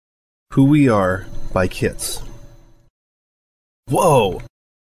Who We Are by Kits. Whoa!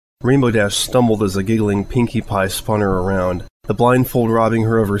 Rainbow Dash stumbled as a giggling Pinkie Pie spun her around. The blindfold robbing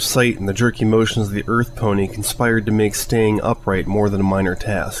her of her sight and the jerky motions of the Earth Pony conspired to make staying upright more than a minor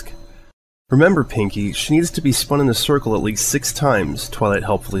task. Remember, Pinkie, she needs to be spun in a circle at least 6 times, Twilight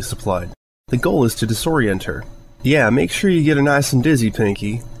helpfully supplied. The goal is to disorient her. Yeah, make sure you get her nice and dizzy,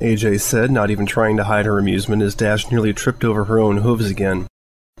 Pinkie, AJ said, not even trying to hide her amusement as Dash nearly tripped over her own hooves again.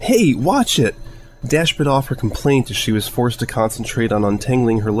 Hey, watch it! Dash bit off her complaint as she was forced to concentrate on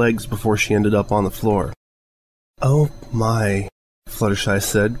untangling her legs before she ended up on the floor. Oh my, Fluttershy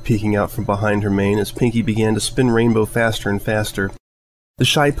said, peeking out from behind her mane as Pinkie began to spin Rainbow faster and faster. The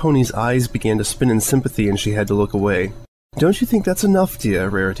shy pony's eyes began to spin in sympathy and she had to look away. Don't you think that's enough, dear?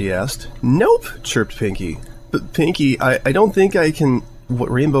 Rarity asked. Nope, chirped Pinkie. But Pinkie, I don't think I can...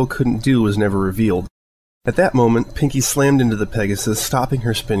 What Rainbow couldn't do was never revealed. At that moment, Pinkie slammed into the Pegasus, stopping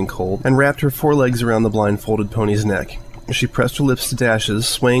her spin cold, and wrapped her forelegs around the blindfolded pony's neck. She pressed her lips to Dash's,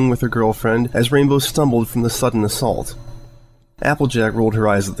 swaying with her girlfriend, as Rainbow stumbled from the sudden assault. Applejack rolled her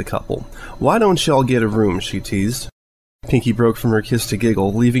eyes at the couple. Why don't y'all get a room, she teased. Pinkie broke from her kiss to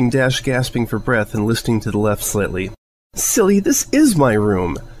giggle, leaving Dash gasping for breath and listening to the left slightly. Silly, this is my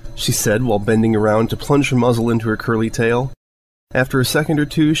room, she said while bending around to plunge her muzzle into her curly tail. After a second or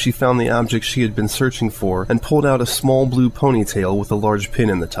two, she found the object she had been searching for and pulled out a small blue ponytail with a large pin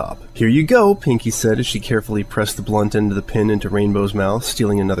in the top. Here you go, Pinkie said as she carefully pressed the blunt end of the pin into Rainbow's mouth,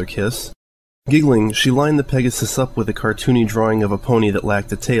 stealing another kiss. Giggling, she lined the Pegasus up with a cartoony drawing of a pony that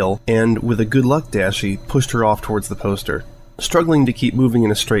lacked a tail, and, with a good luck dashie, pushed her off towards the poster. Struggling to keep moving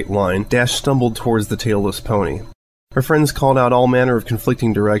in a straight line, Dash stumbled towards the tailless pony. Her friends called out all manner of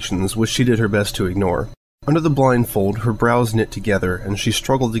conflicting directions, which she did her best to ignore. Under the blindfold, her brows knit together, and she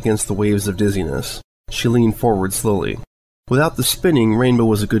struggled against the waves of dizziness. She leaned forward slowly. Without the spinning, Rainbow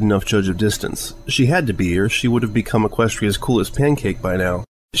was a good enough judge of distance. She had to be, or she would have become Equestria's coolest pancake by now.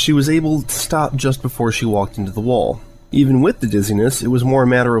 She was able to stop just before she walked into the wall. Even with the dizziness, it was more a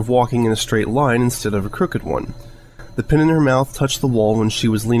matter of walking in a straight line instead of a crooked one. The pin in her mouth touched the wall when she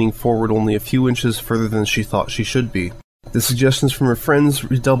was leaning forward only a few inches further than she thought she should be. The suggestions from her friends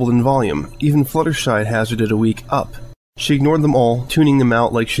redoubled in volume. Even Fluttershy hazarded a weak up. She ignored them all, tuning them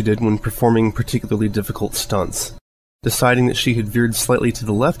out like she did when performing particularly difficult stunts. Deciding that she had veered slightly to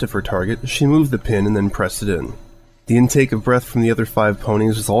the left of her target, she moved the pin and then pressed it in. The intake of breath from the other 5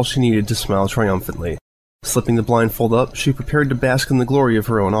 ponies was all she needed to smile triumphantly. Slipping the blindfold up, she prepared to bask in the glory of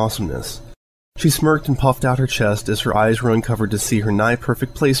her own awesomeness. She smirked and puffed out her chest as her eyes were uncovered to see her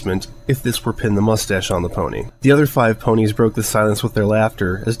nigh-perfect placement, if this were Pin the Mustache on the pony. The other 5 ponies broke the silence with their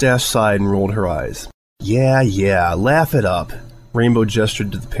laughter, as Dash sighed and rolled her eyes. Yeah, laugh it up. Rainbow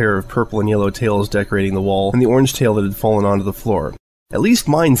gestured to the pair of purple and yellow tails decorating the wall, and the orange tail that had fallen onto the floor. At least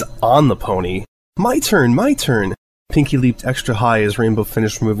mine's on the pony. My turn! Pinkie leaped extra high as Rainbow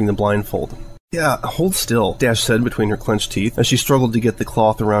finished removing the blindfold. Yeah, hold still, Dash said between her clenched teeth, as she struggled to get the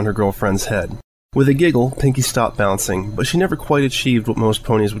cloth around her girlfriend's head. With a giggle, Pinkie stopped bouncing, but she never quite achieved what most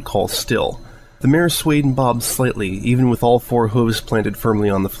ponies would call still. The mare swayed and bobbed slightly, even with all 4 hooves planted firmly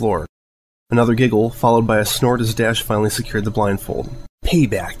on the floor. Another giggle, followed by a snort as Dash finally secured the blindfold.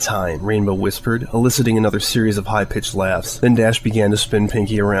 Payback time, Rainbow whispered, eliciting another series of high-pitched laughs. Then Dash began to spin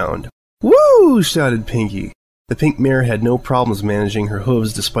Pinkie around. Woo! Shouted Pinkie. The pink mare had no problems managing her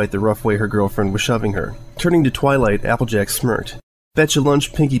hooves despite the rough way her girlfriend was shoving her. Turning to Twilight, Applejack smirked. Betcha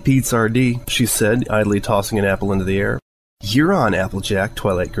lunch, Pinkie Pete's RD, she said, idly tossing an apple into the air. You're on, Applejack,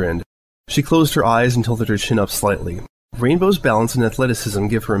 Twilight grinned. She closed her eyes and tilted her chin up slightly. Rainbow's balance and athleticism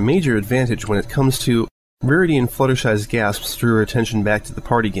give her a major advantage when it comes to... Rarity and Fluttershy's gasps drew her attention back to the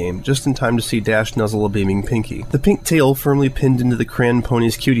party game, just in time to see Dash nuzzle a beaming Pinkie. The pink tail firmly pinned into the crayon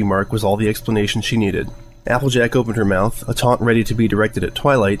pony's cutie mark was all the explanation she needed. Applejack opened her mouth, a taunt ready to be directed at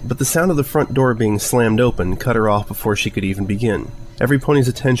Twilight, but the sound of the front door being slammed open cut her off before she could even begin. Every pony's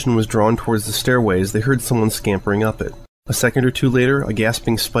attention was drawn towards the stairway as they heard someone scampering up it. A second or two later, a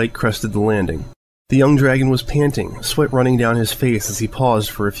gasping Spike crested the landing. The young dragon was panting, sweat running down his face as he paused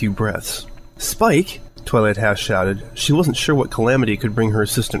for a few breaths. Spike? Twilight half shouted. She wasn't sure what calamity could bring her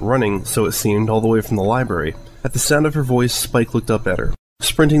assistant running, so it seemed, all the way from the library. At the sound of her voice, Spike looked up at her.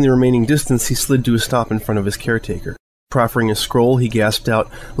 Sprinting the remaining distance, he slid to a stop in front of his caretaker. Proffering a scroll, he gasped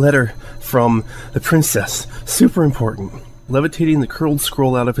out, Letter from the princess. Super important. Levitating the curled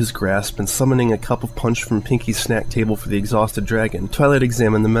scroll out of his grasp and summoning a cup of punch from Pinkie's snack table for the exhausted dragon, Twilight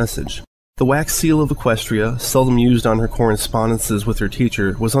examined the message. The wax seal of Equestria, seldom used on her correspondences with her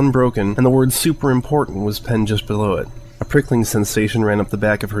teacher, was unbroken, and the word super important was penned just below it. A prickling sensation ran up the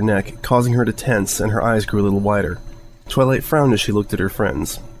back of her neck, causing her to tense, and her eyes grew a little wider. Twilight frowned as she looked at her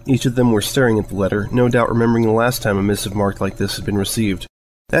friends. Each of them were staring at the letter, no doubt remembering the last time a missive marked like this had been received.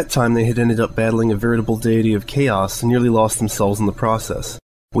 That time they had ended up battling a veritable deity of chaos and nearly lost themselves in the process.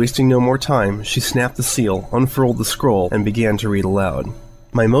 Wasting no more time, she snapped the seal, unfurled the scroll, and began to read aloud.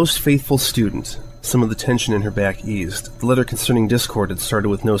 My most faithful student. Some of the tension in her back eased. The letter concerning Discord had started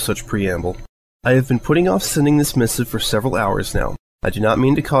with no such preamble. I have been putting off sending this missive for several hours now. I do not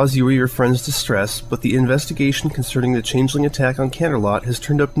mean to cause you or your friends distress, but the investigation concerning the changeling attack on Canterlot has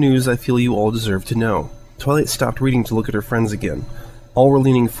turned up news I feel you all deserve to know. Twilight stopped reading to look at her friends again. All were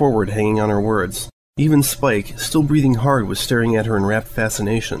leaning forward, hanging on her words. Even Spike, still breathing hard, was staring at her in rapt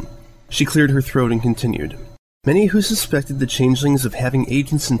fascination. She cleared her throat and continued. Many who suspected the changelings of having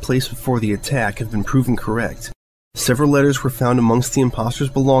agents in place before the attack have been proven correct. Several letters were found amongst the imposter's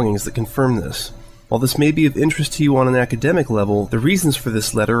belongings that confirm this. While this may be of interest to you on an academic level, the reasons for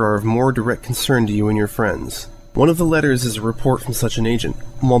this letter are of more direct concern to you and your friends. One of the letters is a report from such an agent.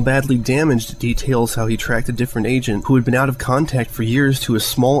 While badly damaged, it details how he tracked a different agent who had been out of contact for years to a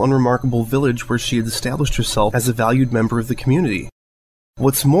small, unremarkable village where she had established herself as a valued member of the community.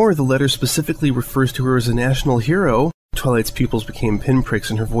 What's more, the letter specifically refers to her as a national hero. Twilight's pupils became pinpricks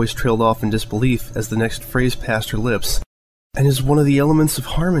and her voice trailed off in disbelief as the next phrase passed her lips. And is one of the elements of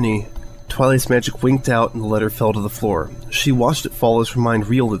harmony. Twilight's magic winked out and the letter fell to the floor. She watched it fall as her mind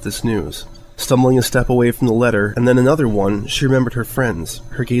reeled at this news. Stumbling a step away from the letter, and then another one, she remembered her friends.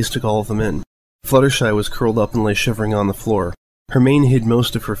 Her gaze took all of them in. Fluttershy was curled up and lay shivering on the floor. Her mane hid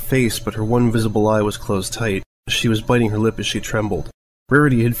most of her face, but her one visible eye was closed tight. She was biting her lip as she trembled.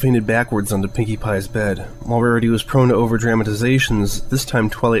 Rarity had fainted backwards onto Pinkie Pie's bed. While Rarity was prone to over-dramatizations, this time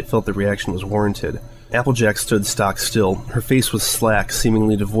Twilight felt the reaction was warranted. Applejack stood stock still. Her face was slack,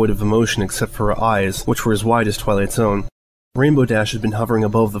 seemingly devoid of emotion except for her eyes, which were as wide as Twilight's own. Rainbow Dash had been hovering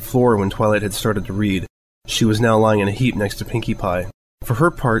above the floor when Twilight had started to read. She was now lying in a heap next to Pinkie Pie. For her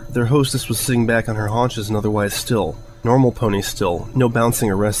part, their hostess was sitting back on her haunches and otherwise still. Normal pony still, no bouncing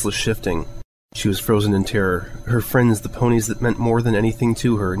or restless shifting. She was frozen in terror. Her friends, the ponies that meant more than anything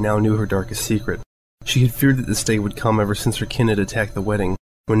to her, now knew her darkest secret. She had feared that this day would come ever since her kin had attacked the wedding.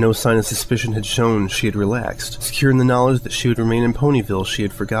 When no sign of suspicion had shown, she had relaxed. Secure in the knowledge that she would remain in Ponyville, she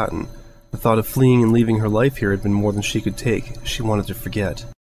had forgotten. The thought of fleeing and leaving her life here had been more than she could take. She wanted to forget.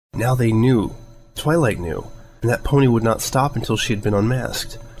 Now they knew. Twilight knew. And that pony would not stop until she had been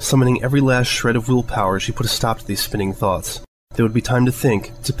unmasked. Summoning every last shred of willpower, she put a stop to these spinning thoughts. There would be time to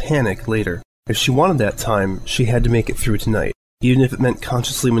think, to panic later. If she wanted that time, she had to make it through tonight, even if it meant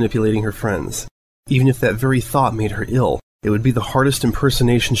consciously manipulating her friends. Even if that very thought made her ill, it would be the hardest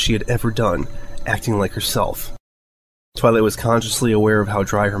impersonation she had ever done, acting like herself. Twilight was consciously aware of how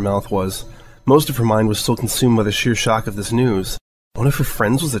dry her mouth was. Most of her mind was still consumed by the sheer shock of this news. One of her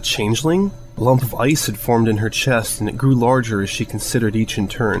friends was a changeling? A lump of ice had formed in her chest, and it grew larger as she considered each in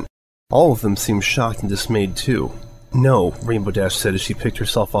turn. All of them seemed shocked and dismayed, too. No, Rainbow Dash said as she picked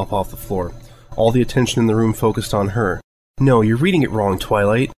herself up off the floor. All the attention in the room focused on her. No, you're reading it wrong,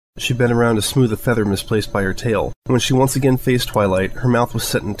 Twilight. She bent around to smooth a feather misplaced by her tail. When she once again faced Twilight, her mouth was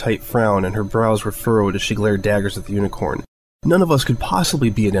set in a tight frown and her brows were furrowed as she glared daggers at the unicorn. None of us could possibly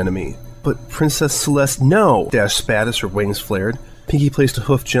be an enemy. But Princess Celestia— No! Dash spat as her wings flared. Pinkie placed a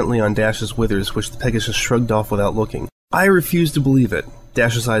hoof gently on Dash's withers, which the Pegasus shrugged off without looking. I refuse to believe it.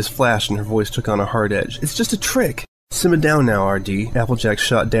 Dash's eyes flashed and her voice took on a hard edge. It's just a trick! Simmer down now, R.D. Applejack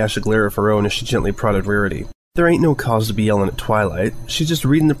shot Dash a glare of her own as she gently prodded Rarity. There ain't no cause to be yelling at Twilight. She's just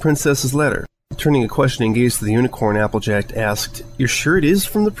reading the princess's letter. Turning a questioning gaze to the unicorn, Applejack asked, You're sure it is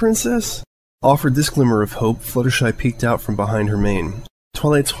from the princess? Offered this glimmer of hope, Fluttershy peeked out from behind her mane.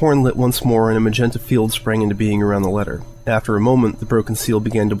 Twilight's horn lit once more and a magenta field sprang into being around the letter. After a moment, the broken seal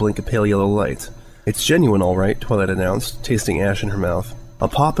began to blink a pale yellow light. It's genuine, all right, Twilight announced, tasting ash in her mouth. A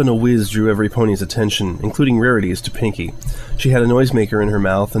pop and a whiz drew every pony's attention, including Rarity's, to Pinkie. She had a noisemaker in her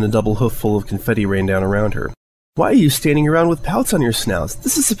mouth, and a double hoof full of confetti rained down around her. Why are you standing around with pouts on your snouts?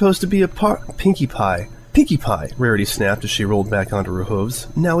 This is supposed to be a Pinkie Pie. Pinkie Pie, Rarity snapped as she rolled back onto her hooves.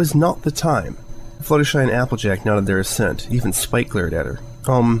 Now is not the time. Fluttershy and Applejack nodded their assent. Even Spike glared at her.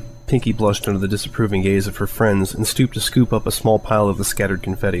 Pinkie blushed under the disapproving gaze of her friends and stooped to scoop up a small pile of the scattered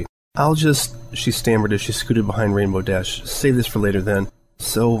confetti. I'll just— she stammered as she scooted behind Rainbow Dash. Save this for later then.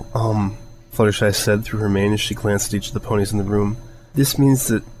 So, Fluttershy said through her mane as she glanced at each of the ponies in the room. This means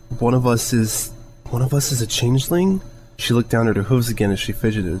that one of us is a changeling? She looked down at her hooves again as she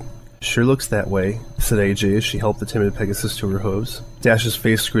fidgeted. Sure looks that way, said AJ as she helped the timid Pegasus to her hooves. Dash's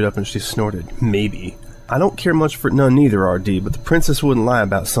face screwed up and she snorted. Maybe. I don't care much for none neither, RD, but the princess wouldn't lie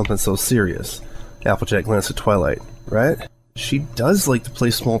about something so serious. Applejack glanced at Twilight. Right? She does like to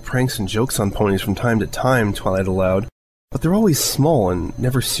play small pranks and jokes on ponies from time to time, Twilight allowed. but they're always small and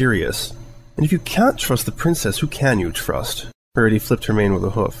never serious. And if you can't trust the princess, who can you trust? Rarity flipped her mane with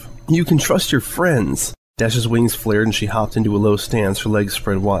a hoof. You can trust your friends. Dash's wings flared and she hopped into a low stance, her legs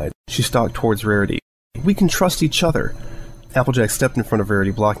spread wide. She stalked towards Rarity. We can trust each other. Applejack stepped in front of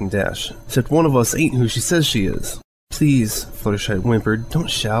Rarity, blocking Dash. Except one of us ain't who she says she is. Please, Fluttershy whimpered, don't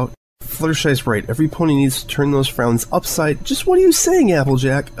shout. Fluttershy's right. Every pony needs to turn those frowns upside. Just what are you saying,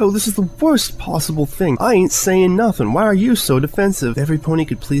 Applejack? Oh, this is the worst possible thing. I ain't saying nothing. Why are you so defensive? Every pony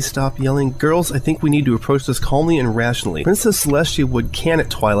could please stop yelling. Girls, I think we need to approach this calmly and rationally. Princess Celestia would can at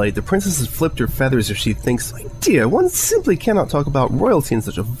Twilight. The princess has flipped her feathers if she thinks, my dear, one simply cannot talk about royalty in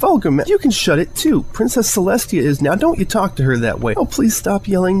such a vulgar manner. You can shut it too. Princess Celestia is now. Don't you talk to her that way. Oh, please stop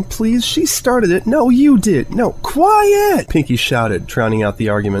yelling. Please. She started it. No, you did. No, quiet! Pinky shouted, drowning out the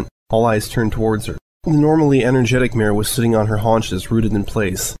argument. All eyes turned towards her. The normally energetic mare was sitting on her haunches, rooted in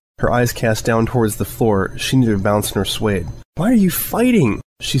place. Her eyes cast down towards the floor. She neither bounced nor swayed. Why are you fighting?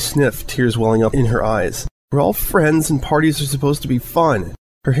 She sniffed, tears welling up in her eyes. We're all friends, and parties are supposed to be fun.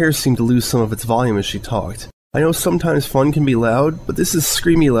 Her hair seemed to lose some of its volume as she talked. I know sometimes fun can be loud, but this is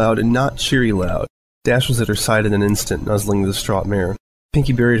screamy loud and not cheery loud. Dash was at her side in an instant, nuzzling the distraught mare.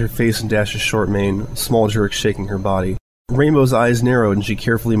 Pinky buried her face in Dash's short mane, small jerks shaking her body. Rainbow's eyes narrowed and she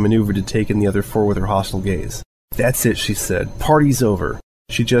carefully maneuvered to take in the other four with her hostile gaze. That's it, she said. Party's over.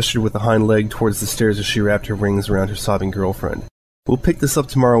 She gestured with a hind leg towards the stairs as she wrapped her rings around her sobbing girlfriend. We'll pick this up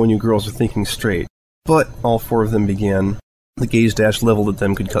tomorrow when you girls are thinking straight. But, all four of them began. The gaze Dash leveled at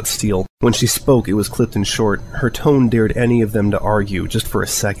them could cut steel. When she spoke, it was clipped and short. Her tone dared any of them to argue, just for a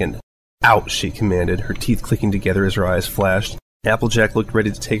second. Out, she commanded, her teeth clicking together as her eyes flashed. Applejack looked ready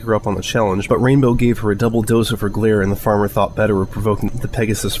to take her up on the challenge, but Rainbow gave her a double dose of her glare and the farmer thought better of provoking the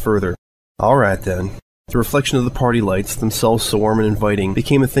Pegasus further. Alright then. The reflection of the party lights, themselves so warm and inviting,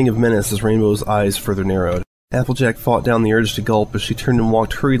 became a thing of menace as Rainbow's eyes further narrowed. Applejack fought down the urge to gulp as she turned and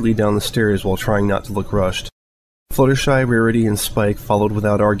walked hurriedly down the stairs while trying not to look rushed. Fluttershy, Rarity, and Spike followed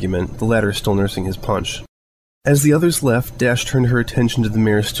without argument, the latter still nursing his punch. As the others left, Dash turned her attention to the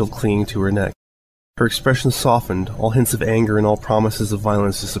mare still clinging to her neck. Her expression softened, all hints of anger and all promises of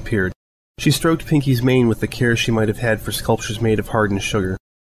violence disappeared. She stroked Pinky's mane with the care she might have had for sculptures made of hardened sugar.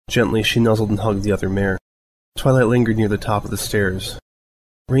 Gently, she nuzzled and hugged the other mare. Twilight lingered near the top of the stairs.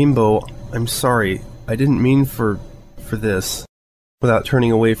 Rainbow, I'm sorry. I didn't mean for this. Without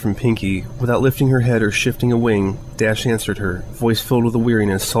turning away from Pinky, without lifting her head or shifting a wing, Dash answered her, voice filled with a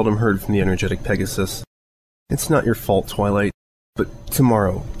weariness seldom heard from the energetic Pegasus. It's not your fault, Twilight. But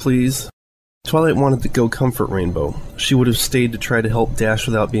tomorrow, please? Twilight wanted to go comfort Rainbow. She would have stayed to try to help Dash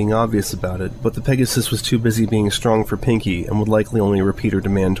without being obvious about it, but the Pegasus was too busy being strong for Pinky and would likely only repeat her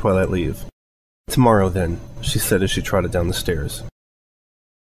demand Twilight leave. Tomorrow, then, she said as she trotted down the stairs.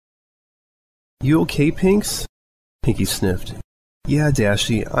 You okay, Pinks? Pinky sniffed. Yeah,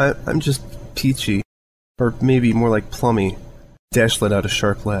 Dashy, I'm just peachy. Or maybe more like plummy. Dash let out a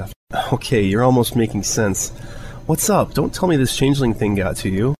sharp laugh. Okay, you're almost making sense. What's up? Don't tell me this changeling thing got to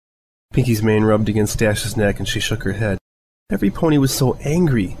you. Pinky's mane rubbed against Dash's neck and she shook her head. Every pony was so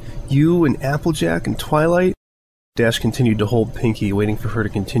angry. You and Applejack and Twilight. Dash continued to hold Pinky, waiting for her to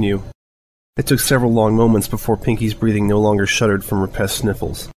continue. It took several long moments before Pinky's breathing no longer shuddered from repressed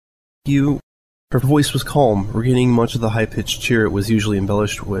sniffles. You... Her voice was calm, regaining much of the high-pitched cheer it was usually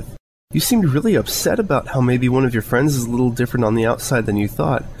embellished with. You seemed really upset about how maybe one of your friends is a little different on the outside than you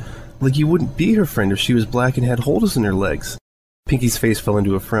thought. Like you wouldn't be her friend if she was black and had holes in her legs. Pinky's face fell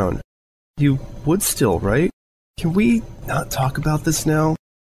into a frown. You would still, right? Can we not talk about this now?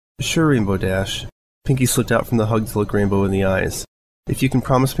 Sure, Rainbow Dash. Pinky slipped out from the hug to look Rainbow in the eyes. If you can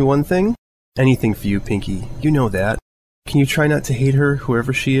promise me one thing? Anything for you, Pinky. You know that. Can you try not to hate her,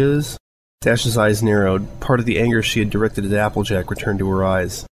 whoever she is? Dash's eyes narrowed. Part of the anger she had directed at Applejack returned to her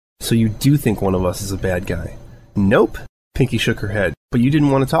eyes. So you do think one of us is a bad guy? Nope. Pinky shook her head. But you didn't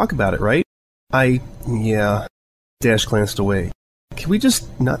want to talk about it, right? Yeah. Dash glanced away. Can we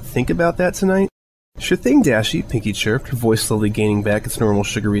just not think about that tonight? Sure thing, Dashy, Pinky chirped, her voice slowly gaining back its normal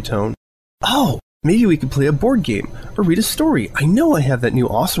sugary tone. Oh, maybe we could play a board game, or read a story. I know I have that new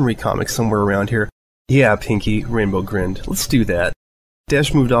Awesomery comic somewhere around here. Yeah, Pinky, Rainbow grinned. Let's do that.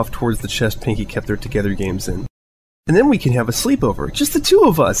 Dash moved off towards the chest Pinky kept their together games in. And then we can have a sleepover, just the two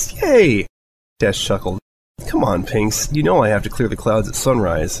of us, yay! Dash chuckled. Come on, Pinks, you know I have to clear the clouds at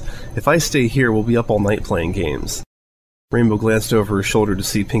sunrise. If I stay here, we'll be up all night playing games. Rainbow glanced over her shoulder to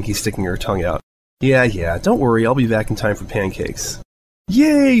see Pinky sticking her tongue out. Yeah, don't worry, I'll be back in time for pancakes.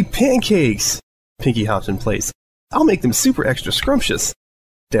 Yay, pancakes! Pinky hopped in place. I'll make them super extra scrumptious.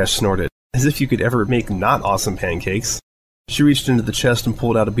 Dash snorted. As if you could ever make not awesome pancakes. She reached into the chest and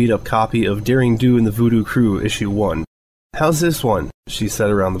pulled out a beat-up copy of Daring Do and the Voodoo Crew, Issue 1. How's this one? She said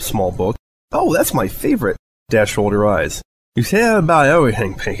around the small book. Oh, that's my favorite. Dash rolled her eyes. You say that about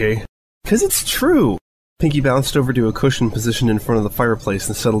everything, Pinky. 'Cause it's true. Pinky bounced over to a cushion positioned in front of the fireplace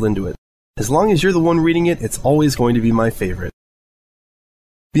and settled into it. As long as you're the one reading it, it's always going to be my favorite.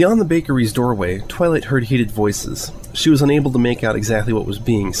 Beyond the bakery's doorway, Twilight heard heated voices. She was unable to make out exactly what was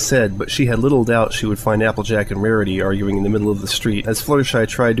being said, but she had little doubt she would find Applejack and Rarity arguing in the middle of the street as Fluttershy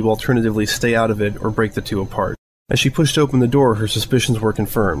tried to alternatively stay out of it or break the two apart. As she pushed open the door, her suspicions were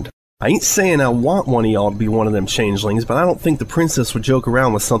confirmed. I ain't saying I want one of y'all to be one of them changelings, but I don't think the princess would joke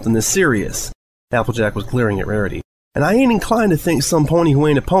around with something this serious. Applejack was glaring at Rarity. And I ain't inclined to think some pony who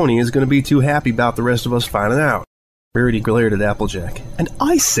ain't a pony is going to be too happy about the rest of us finding out. Rarity glared at Applejack. And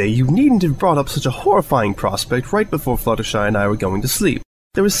I say you needn't have brought up such a horrifying prospect right before Fluttershy and I were going to sleep.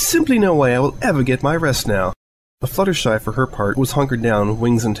 There is simply no way I will ever get my rest now. But Fluttershy, for her part, was hunkered down,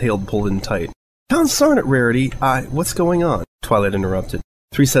 wings and tail pulled in tight. Consarn it, Rarity, what's going on? Twilight interrupted.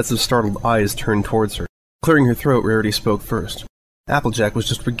 3 sets of startled eyes turned towards her. Clearing her throat, Rarity spoke first. Applejack was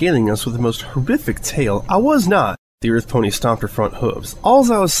just regaling us with the most horrific tale. I was not. The Earth Pony stomped her front hooves.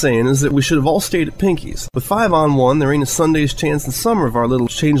 Alls I was saying is that we should have all stayed at Pinky's. With 5 on 1, there ain't a Sunday's chance in summer of our little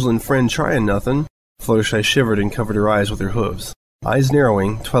changeling friend trying nothing. Fluttershy shivered and covered her eyes with her hooves. Eyes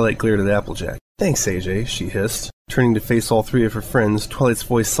narrowing, Twilight glared at Applejack. Thanks, AJ, she hissed. Turning to face all 3 of her friends, Twilight's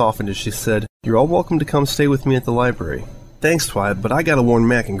voice softened as she said, You're all welcome to come stay with me at the library. Thanks, Twilight, but I gotta warn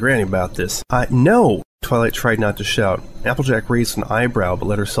Mac and Granny about this. No! Twilight tried not to shout. Applejack raised an eyebrow but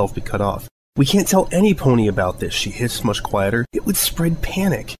let herself be cut off. We can't tell any pony about this, she hissed much quieter. It would spread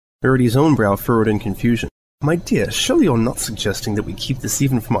panic. Rarity's own brow furrowed in confusion. My dear, surely you're not suggesting that we keep this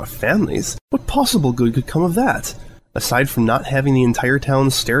even from our families? What possible good could come of that? Aside from not having the entire town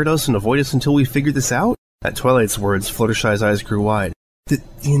stare at us and avoid us until we figure this out? At Twilight's words, Fluttershy's eyes grew wide. The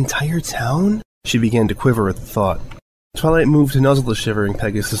entire town? She began to quiver at the thought. Twilight moved to nuzzle the shivering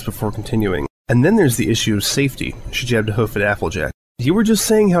Pegasus before continuing. And then there's the issue of safety. She jabbed a hoof at Applejack. You were just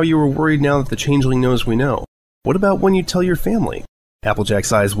saying how you were worried now that the changeling knows we know. What about when you tell your family?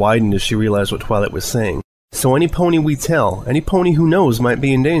 Applejack's eyes widened as she realized what Twilight was saying. So any pony we tell, any pony who knows might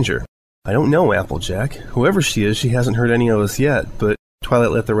be in danger. I don't know, Applejack. Whoever she is, she hasn't hurt any of us yet, but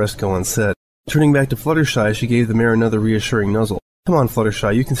Twilight let the rest go unsaid. Turning back to Fluttershy, she gave the mare another reassuring nuzzle. Come on,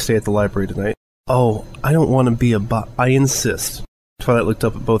 Fluttershy, you can stay at the library tonight. Oh, I don't want to be I insist. Twilight looked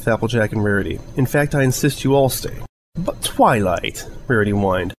up at both Applejack and Rarity. In fact, I insist you all stay. But Twilight, Rarity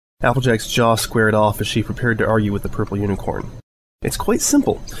whined. Applejack's jaw squared off as she prepared to argue with the purple unicorn. It's quite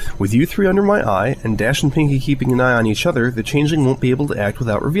simple. With you 3 under my eye, and Dash and Pinky keeping an eye on each other, the changeling won't be able to act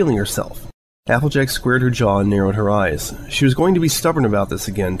without revealing herself. Applejack squared her jaw and narrowed her eyes. She was going to be stubborn about this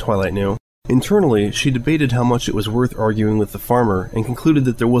again, Twilight knew. Internally, she debated how much it was worth arguing with the farmer, and concluded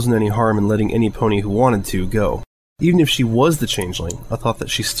that there wasn't any harm in letting any pony who wanted to go. Even if she was the changeling, a thought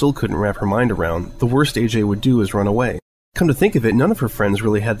that she still couldn't wrap her mind around, the worst AJ would do is run away. Come to think of it, none of her friends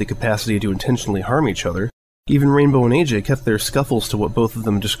really had the capacity to intentionally harm each other. Even Rainbow and AJ kept their scuffles to what both of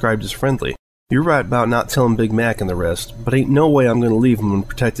them described as friendly. You're right about not telling Big Mac and the rest, but ain't no way I'm going to leave him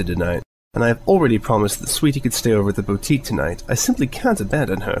unprotected tonight. And I have already promised that Sweetie could stay over at the boutique tonight. I simply can't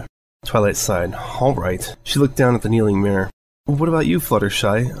abandon her. Twilight sighed. All right. She looked down at the kneeling mare. What about you,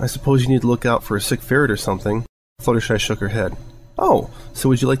 Fluttershy? I suppose you need to look out for a sick ferret or something. Fluttershy shook her head. Oh, so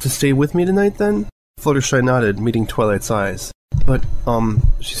would you like to stay with me tonight, then? Fluttershy nodded, meeting Twilight's eyes. But,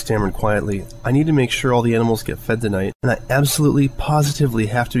 she stammered quietly, I need to make sure all the animals get fed tonight, and I absolutely, positively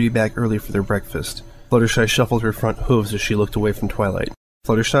have to be back early for their breakfast. Fluttershy shuffled her front hooves as she looked away from Twilight.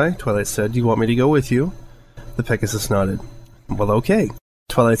 Fluttershy, Twilight said, do you want me to go with you? The Pegasus nodded. Well, okay.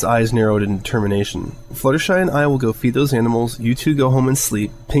 Twilight's eyes narrowed in determination. Fluttershy and I will go feed those animals, you 2 go home and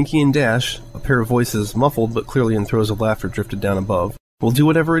sleep, Pinky and Dash, a pair of voices, muffled but clearly in throes of laughter, drifted down above. We'll do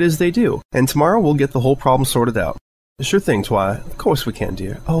whatever it is they do, and tomorrow we'll get the whole problem sorted out. Sure thing, Twi. Of course we can,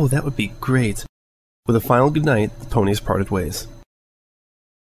 dear. Oh, that would be great. With a final goodnight, the ponies parted ways.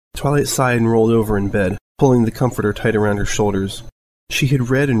 Twilight sighed and rolled over in bed, pulling the comforter tight around her shoulders. She had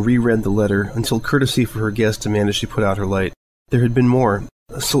read and reread the letter, until courtesy for her guest demanded she put out her light. There had been more.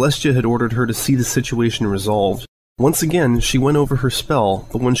 Celestia had ordered her to see the situation resolved. Once again, she went over her spell,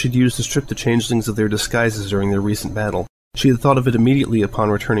 the one she'd used to strip the changelings of their disguises during their recent battle. She had thought of it immediately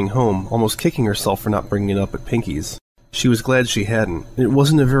upon returning home, almost kicking herself for not bringing it up at Pinky's. She was glad she hadn't. It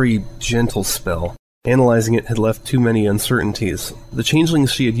wasn't a very gentle spell. Analyzing it had left too many uncertainties. The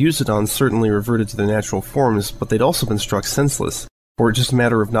changelings she had used it on certainly reverted to their natural forms, but they'd also been struck senseless. Were it just a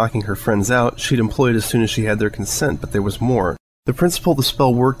matter of knocking her friends out, she'd employ it as soon as she had their consent, but there was more. The principle the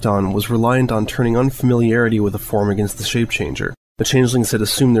spell worked on was reliant on turning unfamiliarity with a form against the shape-changer. The changelings had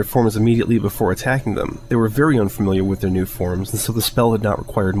assumed their forms immediately before attacking them. They were very unfamiliar with their new forms, and so the spell had not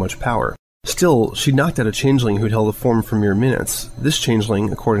required much power. Still, she'd knocked out a changeling who'd held a form for mere minutes. This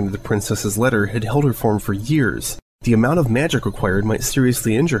changeling, according to the princess's letter, had held her form for years. The amount of magic required might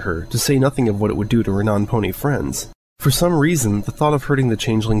seriously injure her, to say nothing of what it would do to her non-pony friends. For some reason, the thought of hurting the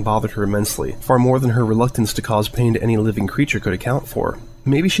changeling bothered her immensely, far more than her reluctance to cause pain to any living creature could account for.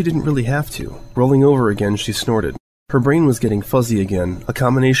 Maybe she didn't really have to. Rolling over again, she snorted. Her brain was getting fuzzy again. A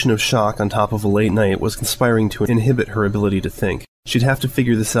combination of shock on top of a late night was conspiring to inhibit her ability to think. She'd have to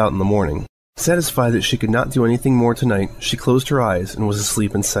figure this out in the morning. Satisfied that she could not do anything more tonight, she closed her eyes and was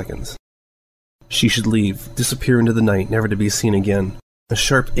asleep in seconds. She should leave, disappear into the night, never to be seen again. A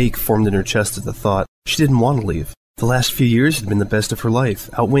sharp ache formed in her chest at the thought. She didn't want to leave. The last few years had been the best of her life,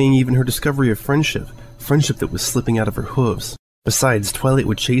 outweighing even her discovery of friendship that was slipping out of her hooves. Besides, Twilight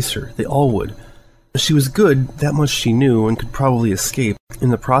would chase her. They all would. She was good, that much she knew, and could probably escape. In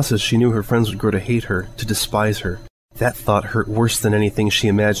the process, she knew her friends would grow to hate her, to despise her. That thought hurt worse than anything she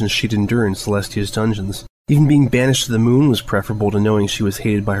imagined she'd endure in Celestia's dungeons. Even being banished to the moon was preferable to knowing she was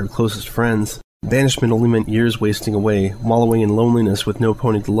hated by her closest friends. Banishment only meant years wasting away, wallowing in loneliness with no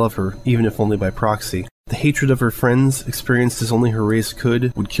pony to love her, even if only by proxy. The hatred of her friends, experienced as only her race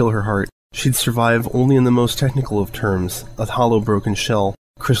could, would kill her heart. She'd survive only in the most technical of terms, a hollow broken shell.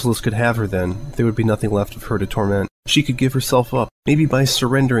 Chrysalis could have her then. There would be nothing left of her to torment. She could give herself up. Maybe by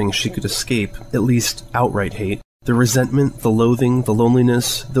surrendering she could escape, at least outright hate. The resentment, the loathing, the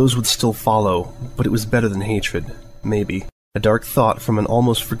loneliness, those would still follow, but it was better than hatred. Maybe. A dark thought from an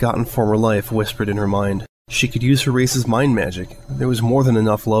almost forgotten former life whispered in her mind. She could use her race's mind magic. There was more than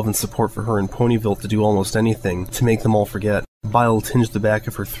enough love and support for her in Ponyville to do almost anything, to make them all forget. Bile tinged the back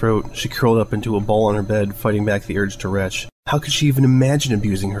of her throat. She curled up into a ball on her bed, fighting back the urge to retch. How could she even imagine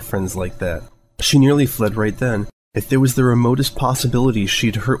abusing her friends like that? She nearly fled right then. If there was the remotest possibility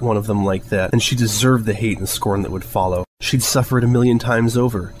she'd hurt one of them like that, then she deserved the hate and scorn that would follow. She'd suffer it 1,000,000 times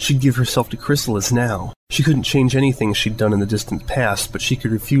over. She'd give herself to Chrysalis now. She couldn't change anything she'd done in the distant past, but she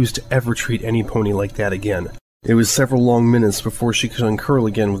could refuse to ever treat any pony like that again. It was several long minutes before she could uncurl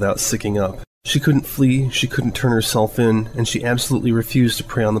again without sicking up. She couldn't flee, she couldn't turn herself in, and she absolutely refused to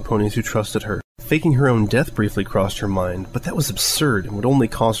prey on the ponies who trusted her. Faking her own death briefly crossed her mind, but that was absurd and would only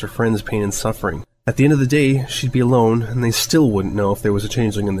cause her friends pain and suffering. At the end of the day, she'd be alone, and they still wouldn't know if there was a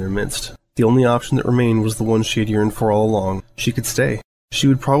changeling in their midst. The only option that remained was the one she had yearned for all along. She could stay. She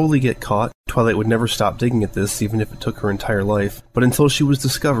would probably get caught. Twilight would never stop digging at this, even if it took her entire life. But until she was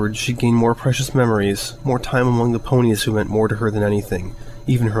discovered, she'd gain more precious memories, more time among the ponies who meant more to her than anything,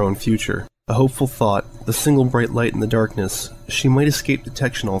 even her own future. A hopeful thought, the single bright light in the darkness. She might escape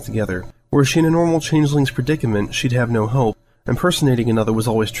detection altogether. Were she in a normal changeling's predicament, she'd have no hope. Impersonating another was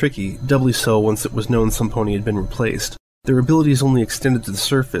always tricky, doubly so once it was known some pony had been replaced. Their abilities only extended to the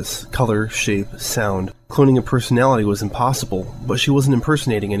surface, color, shape, sound. Cloning a personality was impossible, but she wasn't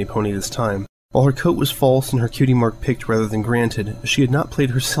impersonating any pony this time. While her coat was false and her cutie mark picked rather than granted, she had not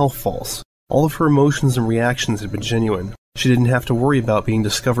played herself false. All of her emotions and reactions had been genuine. She didn't have to worry about being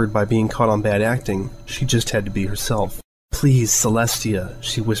discovered by being caught on bad acting. She just had to be herself. "Please, Celestia,"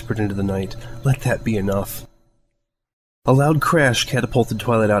 she whispered into the night. "Let that be enough." A loud crash catapulted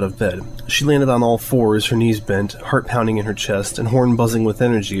Twilight out of bed. She landed on all fours, her knees bent, heart pounding in her chest, and horn buzzing with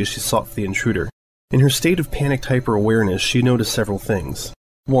energy as she sought for the intruder. In her state of panicked hyper-awareness, she noticed several things.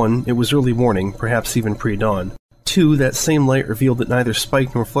 1. It was early morning, perhaps even pre-dawn. 2. That same light revealed that neither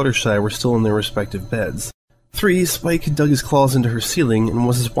Spike nor Fluttershy were still in their respective beds. 3. Spike had dug his claws into her ceiling and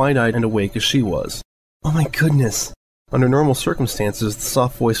was as wide-eyed and awake as she was. "Oh my goodness!" Under normal circumstances, the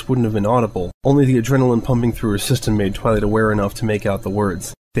soft voice wouldn't have been audible. Only the adrenaline pumping through her system made Twilight aware enough to make out the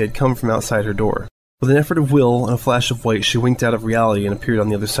words. They had come from outside her door. With an effort of will and a flash of white, she winked out of reality and appeared on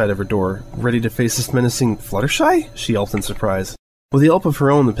the other side of her door. Ready to face this menacing Fluttershy? She yelped in surprise. With a yelp of her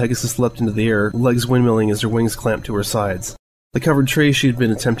own, the Pegasus leapt into the air, legs windmilling as her wings clamped to her sides. The covered tray she had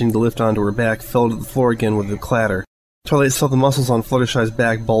been attempting to lift onto her back fell to the floor again with a clatter. Twilight saw the muscles on Fluttershy's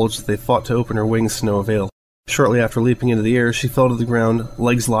back bulge as they fought to open her wings to no avail. Shortly after leaping into the air, she fell to the ground,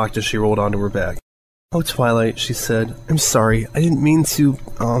 legs locked as she rolled onto her back. "Oh, Twilight," she said. "I'm sorry. I didn't mean to,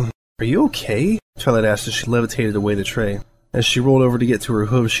 Are you okay?" Twilight asked as she levitated away the tray. As she rolled over to get to her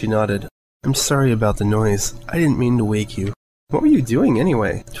hooves, she nodded. "I'm sorry about the noise. I didn't mean to wake you." "What were you doing,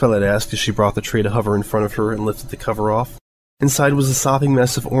 anyway?" Twilight asked as she brought the tray to hover in front of her and lifted the cover off. Inside was a sopping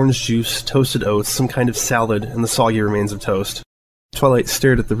mess of orange juice, toasted oats, some kind of salad, and the soggy remains of toast. Twilight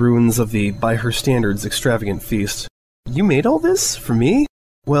stared at the ruins of the, by her standards, extravagant feast. "You made all this? For me?"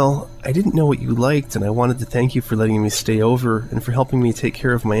 "Well, I didn't know what you liked, and I wanted to thank you for letting me stay over, and for helping me take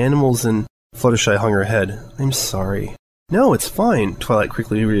care of my animals and—" Fluttershy hung her head. "I'm sorry." No, it's fine, Twilight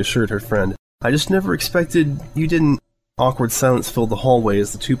quickly reassured her friend. I just never expected you didn't... Awkward silence filled the hallway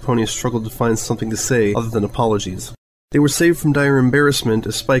as the two ponies struggled to find something to say other than apologies. They were saved from dire embarrassment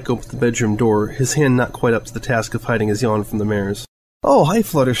as Spike opened the bedroom door, his hand not quite up to the task of hiding his yawn from the mares. Oh, hi,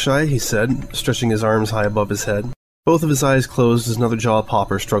 Fluttershy, he said, stretching his arms high above his head. Both of his eyes closed as another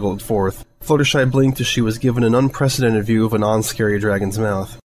jaw-popper struggled forth. Fluttershy blinked as she was given an unprecedented view of a non-scary dragon's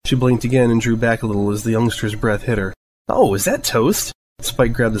mouth. She blinked again and drew back a little as the youngster's breath hit her. Oh, is that toast?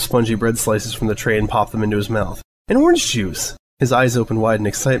 Spike grabbed the spongy bread slices from the tray and popped them into his mouth. And orange juice! His eyes opened wide in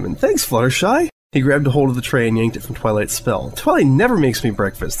excitement. Thanks, Fluttershy! He grabbed a hold of the tray and yanked it from Twilight's spell. Twilight never makes me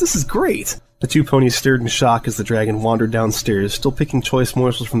breakfast. This is great! The two ponies stared in shock as the dragon wandered downstairs, still picking choice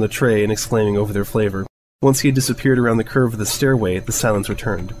morsels from the tray and exclaiming over their flavor. Once he had disappeared around the curve of the stairway, the silence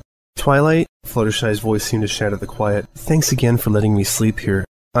returned. Twilight, Fluttershy's voice seemed to shatter the quiet. Thanks again for letting me sleep here.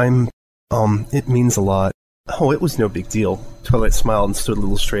 It means a lot. Oh, it was no big deal. Twilight smiled and stood a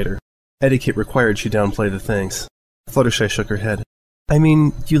little straighter. Etiquette required she downplay the thanks. Fluttershy shook her head. I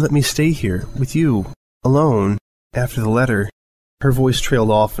mean, you let me stay here, with you, alone, after the letter. Her voice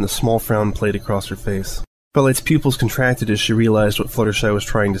trailed off and a small frown played across her face. Twilight's pupils contracted as she realized what Fluttershy was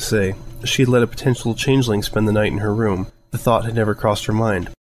trying to say. She had let a potential changeling spend the night in her room. The thought had never crossed her mind.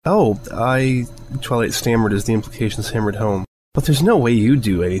 Oh, Twilight stammered as the implications hammered home. But there's no way you'd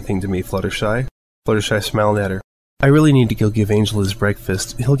do anything to me, Fluttershy. Fluttershy smiled at her. I really need to go give Angel his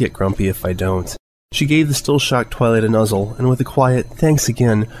breakfast. He'll get grumpy if I don't. She gave the still shocked Twilight a nuzzle, and with a quiet, thanks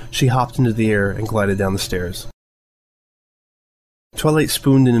again, she hopped into the air and glided down the stairs. Twilight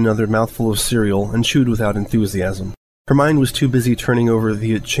spooned in another mouthful of cereal and chewed without enthusiasm. Her mind was too busy turning over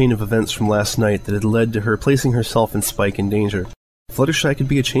the chain of events from last night that had led to her placing herself and Spike in danger. Fluttershy could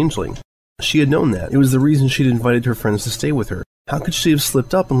be a changeling. She had known that. It was the reason she'd invited her friends to stay with her. How could she have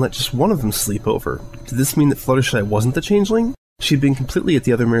slipped up and let just one of them sleep over? Did this mean that Fluttershy wasn't the changeling? She'd been completely at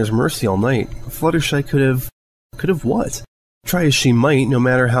the other mare's mercy all night. Fluttershy could have what? Try as she might, no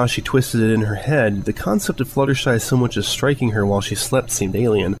matter how she twisted it in her head, the concept of Fluttershy so much as striking her while she slept seemed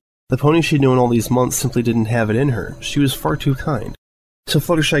alien. The pony she'd known all these months simply didn't have it in her. She was far too kind. So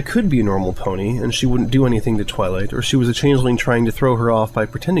Fluttershy could be a normal pony, and she wouldn't do anything to Twilight, or she was a changeling trying to throw her off by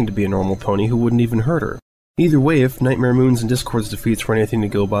pretending to be a normal pony who wouldn't even hurt her. Either way, if Nightmare Moons and Discord's defeats were anything to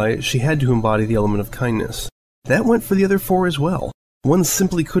go by, she had to embody the element of kindness. That went for the other four as well. One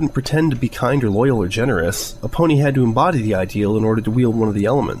simply couldn't pretend to be kind or loyal or generous. A pony had to embody the ideal in order to wield one of the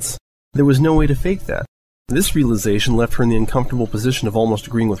elements. There was no way to fake that. This realization left her in the uncomfortable position of almost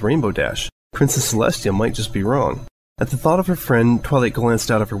agreeing with Rainbow Dash. Princess Celestia might just be wrong. At the thought of her friend, Twilight glanced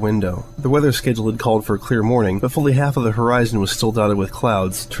out of her window. The weather schedule had called for a clear morning, but fully half of the horizon was still dotted with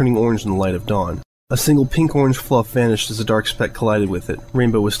clouds, turning orange in the light of dawn. A single pink-orange fluff vanished as a dark speck collided with it.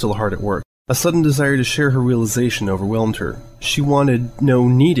 Rainbow was still hard at work. A sudden desire to share her realization overwhelmed her. She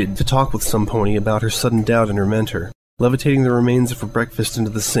needed to talk with some pony about her sudden doubt in her mentor. Levitating the remains of her breakfast into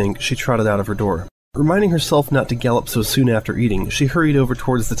the sink, she trotted out of her door. Reminding herself not to gallop so soon after eating, she hurried over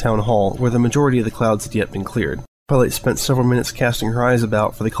towards the town hall, where the majority of the clouds had yet been cleared. Twilight spent several minutes casting her eyes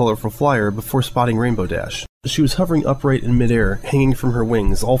about for the colorful flyer before spotting Rainbow Dash. She was hovering upright in midair, hanging from her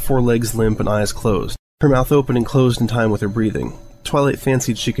wings, all four legs limp and eyes closed, her mouth open and closed in time with her breathing. Twilight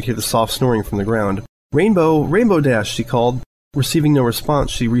fancied she could hear the soft snoring from the ground. "Rainbow! Rainbow Dash!" she called. Receiving no response,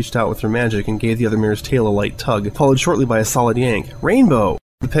 she reached out with her magic and gave the other mare's tail a light tug, followed shortly by a solid yank. "Rainbow!"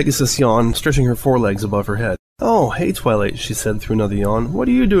 The Pegasus yawned, stretching her forelegs above her head. "Oh, hey, Twilight," she said through another yawn. "What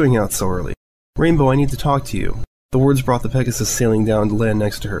are you doing out so early?" "Rainbow, I need to talk to you." The words brought the Pegasus sailing down to land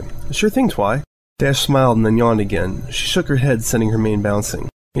next to her. "Sure thing, Twi." Dash smiled and then yawned again. She shook her head, sending her mane bouncing.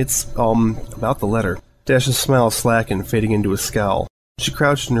 It's, about the letter." Dash's smile slackened, fading into a scowl. She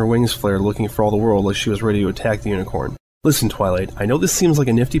crouched and her wings flared, looking for all the world like she was ready to attack the unicorn. "Listen, Twilight, I know this seems like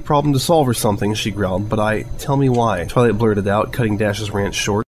a nifty problem to solve or something," she growled, "but tell me why," Twilight blurted out, cutting Dash's rant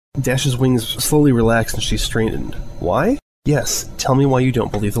short. Dash's wings slowly relaxed and she straightened. "Why?" "Yes, tell me why you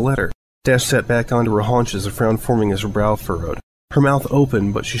don't believe the letter." Dash sat back onto her haunches, a frown forming as her brow furrowed. Her mouth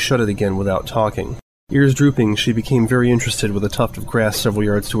opened, but she shut it again without talking. Ears drooping, she became very interested with a tuft of grass several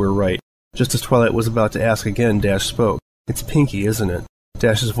yards to her right. Just as Twilight was about to ask again, Dash spoke. "It's Pinky, isn't it?"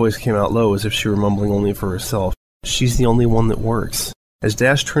 Dash's voice came out low as if she were mumbling only for herself. "She's the only one that works." As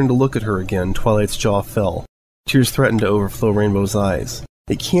Dash turned to look at her again, Twilight's jaw fell. Tears threatened to overflow Rainbow's eyes.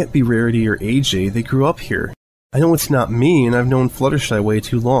 "It can't be Rarity or AJ, they grew up here. I know it's not me, and I've known Fluttershy way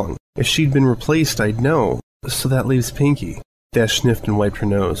too long. If she'd been replaced, I'd know. So that leaves Pinky." Dash sniffed and wiped her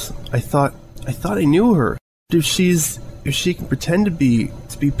nose. I thought I knew her. If she can pretend to be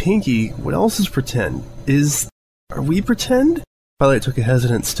Pinky, what else is pretend? Are we pretend?" Twilight took a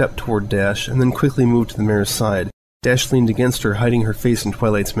hesitant step toward Dash, and then quickly moved to the mare's side. Dash leaned against her, hiding her face in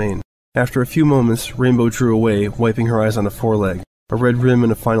Twilight's mane. After a few moments, Rainbow drew away, wiping her eyes on a foreleg. A red rim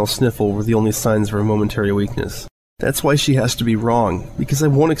and a final sniffle were the only signs of her momentary weakness. That's why she has to be wrong, because I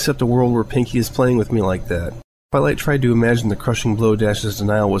won't accept a world where Pinky is playing with me like that. Twilight tried to imagine the crushing blow Dash's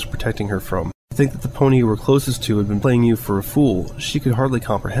denial was protecting her from. To think that the pony you were closest to had been playing you for a fool, she could hardly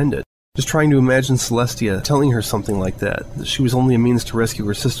comprehend it. Just trying to imagine Celestia telling her something like that she was only a means to rescue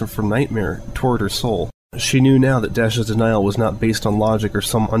her sister from nightmare, tore at her soul. She knew now that Dash's denial was not based on logic or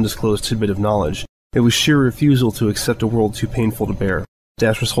some undisclosed tidbit of knowledge. It was sheer refusal to accept a world too painful to bear.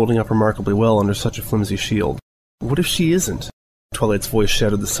 Dash was holding up remarkably well under such a flimsy shield. What if she isn't? Twilight's voice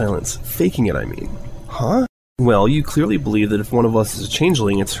shattered the silence. Faking it, I mean. Huh? Well, you clearly believe that if one of us is a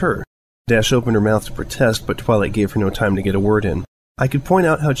changeling, it's her. Dash opened her mouth to protest, but Twilight gave her no time to get a word in. I could point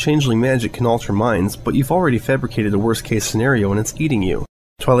out how changeling magic can alter minds, but you've already fabricated a worst-case scenario and it's eating you.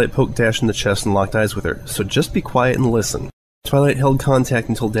 Twilight poked Dash in the chest and locked eyes with her, so just be quiet and listen. Twilight held contact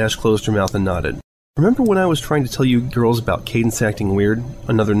until Dash closed her mouth and nodded. Remember when I was trying to tell you girls about Cadence acting weird?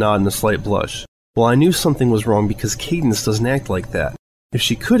 Another nod and a slight blush. Well, I knew something was wrong because Cadence doesn't act like that. If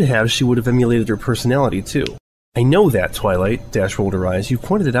she could have, she would have emulated her personality too. I know that, Twilight, Dash rolled her eyes. You've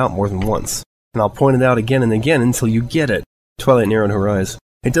pointed it out more than once. And I'll point it out again and again until you get it. Twilight narrowed her eyes.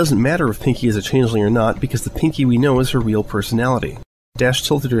 It doesn't matter if Pinky is a changeling or not, because the Pinky we know is her real personality. Dash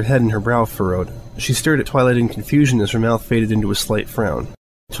tilted her head and her brow furrowed. She stared at Twilight in confusion as her mouth faded into a slight frown.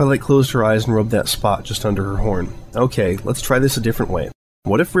 Twilight closed her eyes and rubbed that spot just under her horn. Okay, let's try this a different way.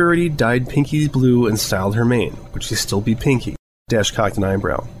 What if Rarity dyed Pinky blue and styled her mane? Would she still be Pinky? Dash cocked an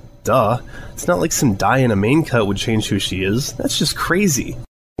eyebrow. Duh. It's not like some dye in a mane cut would change who she is. That's just crazy.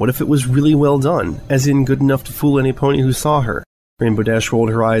 What if it was really well done, as in good enough to fool any pony who saw her? Rainbow Dash rolled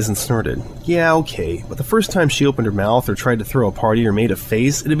her eyes and snorted. Yeah, okay, but the first time she opened her mouth or tried to throw a party or made a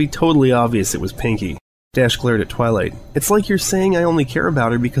face, it'd be totally obvious it was Pinky. Dash glared at Twilight. It's like you're saying I only care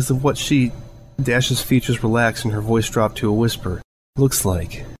about her because of what she... Dash's features relaxed and her voice dropped to a whisper. Looks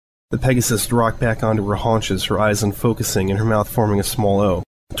like. The Pegasus rocked back onto her haunches, her eyes unfocusing and her mouth forming a small O.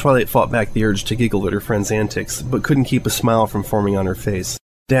 Twilight fought back the urge to giggle at her friend's antics, but couldn't keep a smile from forming on her face.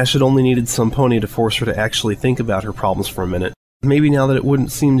 Dash had only needed some pony to force her to actually think about her problems for a minute. Maybe now that it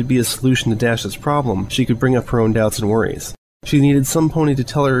wouldn't seem to be a solution to Dash's problem, she could bring up her own doubts and worries. She needed some pony to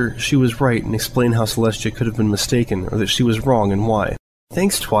tell her she was right and explain how Celestia could have been mistaken, or that she was wrong and why.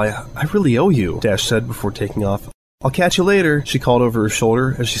 Thanks, Twi, I really owe you, Dash said before taking off. I'll catch you later, she called over her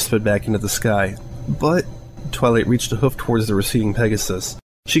shoulder as she sped back into the sky. But... Twilight reached a hoof towards the receding Pegasus.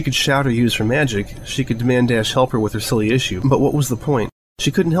 She could shout or use her magic, she could demand Dash help her with her silly issue, but what was the point?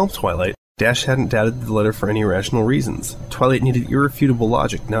 She couldn't help Twilight. Dash hadn't doubted the letter for any rational reasons. Twilight needed irrefutable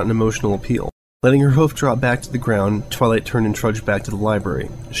logic, not an emotional appeal. Letting her hoof drop back to the ground, Twilight turned and trudged back to the library.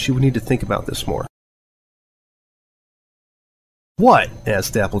 She would need to think about this more. What?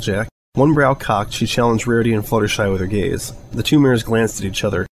 Asked Applejack. One brow cocked, she challenged Rarity and Fluttershy with her gaze. The two mares glanced at each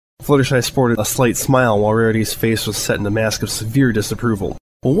other. Fluttershy sported a slight smile while Rarity's face was set in a mask of severe disapproval.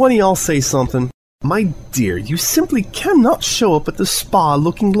 Well, one of y'all say something. My dear, you simply cannot show up at the spa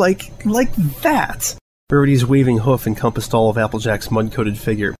looking like that. Rarity's waving hoof encompassed all of Applejack's mud-coated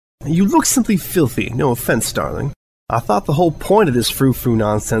figure. You look simply filthy, no offense, darling. I thought the whole point of this frou-frou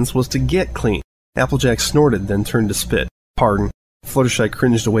nonsense was to get clean. Applejack snorted, then turned to spit. Pardon. Fluttershy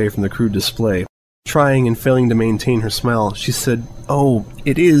cringed away from the crude display. Trying and failing to maintain her smile, she said, Oh,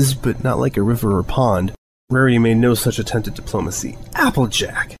 it is, but not like a river or pond. Rarity made no such attempt at diplomacy.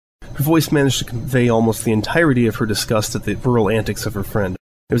 Applejack! Her voice managed to convey almost the entirety of her disgust at the rural antics of her friend.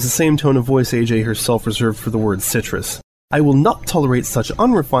 It was the same tone of voice AJ herself reserved for the word citrus. I will not tolerate such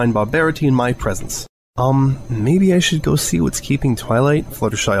unrefined barbarity in my presence. Maybe I should go see what's keeping Twilight,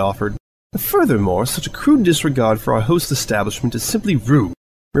 Fluttershy offered. Furthermore, such a crude disregard for our host establishment is simply rude.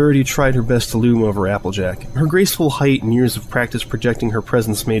 Rarity tried her best to loom over Applejack, her graceful height and years of practice projecting her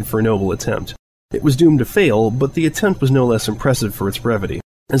presence made for a noble attempt. It was doomed to fail, but the attempt was no less impressive for its brevity.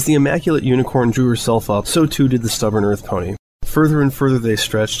 As the immaculate unicorn drew herself up, so too did the stubborn earth pony. Further and further they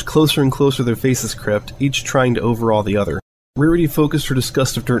stretched, closer and closer their faces crept, each trying to overawe the other. Rarity focused her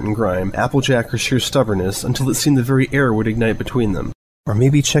disgust of dirt and grime, Applejack her sheer stubbornness, until it seemed the very air would ignite between them. Or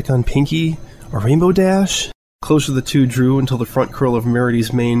maybe check on Pinky? Or Rainbow Dash? Closer the two drew until the front curl of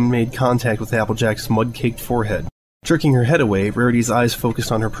Rarity's mane made contact with Applejack's mud-caked forehead. Jerking her head away, Rarity's eyes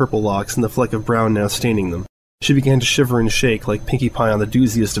focused on her purple locks and the fleck of brown now staining them. She began to shiver and shake like Pinkie Pie on the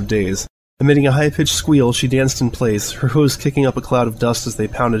dooziest of days. Emitting a high-pitched squeal, she danced in place, her hose kicking up a cloud of dust as they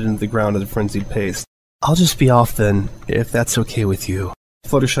pounded into the ground at a frenzied pace. I'll just be off then, if that's okay with you.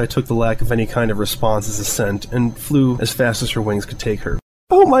 Fluttershy took the lack of any kind of response as assent, and flew as fast as her wings could take her.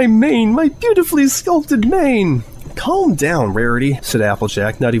 Oh, my mane! My beautifully sculpted mane! "Calm down, Rarity," said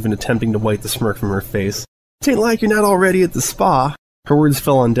Applejack, not even attempting to wipe the smirk from her face. "'Tain't like you're not already at the spa." Her words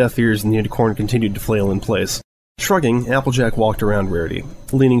fell on deaf ears and the unicorn continued to flail in place. Shrugging, Applejack walked around Rarity.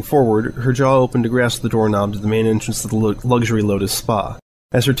 Leaning forward, her jaw opened to grasp the doorknob to the main entrance to the luxury Lotus Spa.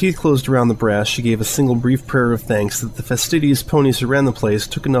 As her teeth closed around the brass, she gave a single brief prayer of thanks that the fastidious ponies who ran the place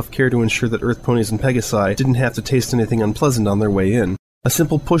took enough care to ensure that Earth ponies and Pegasi didn't have to taste anything unpleasant on their way in. A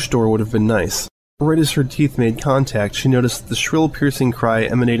simple push door would have been nice. Right as her teeth made contact, she noticed that the shrill, piercing cry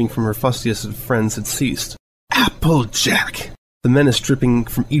emanating from her fustiest of friends had ceased. "Applejack!" The menace dripping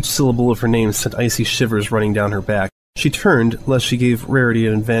from each syllable of her name sent icy shivers running down her back. She turned, lest she gave Rarity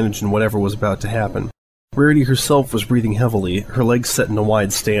an advantage in whatever was about to happen. Rarity herself was breathing heavily, her legs set in a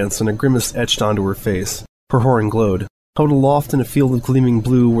wide stance, and a grimace etched onto her face. Her horn glowed. Held aloft in a field of gleaming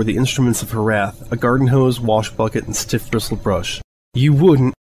blue were the instruments of her wrath, a garden hose, wash bucket, and stiff bristled brush. "You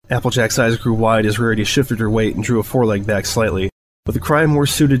wouldn't!" Applejack's eyes grew wide as Rarity shifted her weight and drew a foreleg back slightly. With a cry more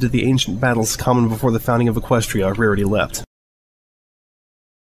suited to the ancient battles common before the founding of Equestria, Rarity leapt.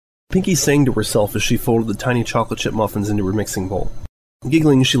 Pinkie sang to herself as she folded the tiny chocolate chip muffins into her mixing bowl.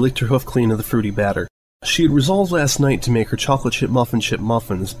 Giggling, she licked her hoof clean of the fruity batter. She had resolved last night to make her chocolate chip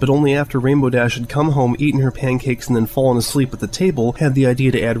muffins, but only after Rainbow Dash had come home, eaten her pancakes, and then fallen asleep at the table had the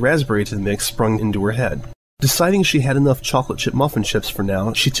idea to add raspberry to the mix sprung into her head. Deciding she had enough chocolate chip muffin chips for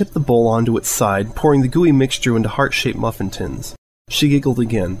now, she tipped the bowl onto its side, pouring the gooey mixture into heart-shaped muffin tins. She giggled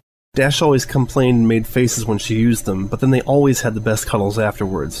again. Dash always complained and made faces when she used them, but then they always had the best cuddles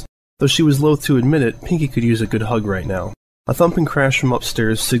afterwards. Though she was loath to admit it, Pinkie could use a good hug right now. A thumping crash from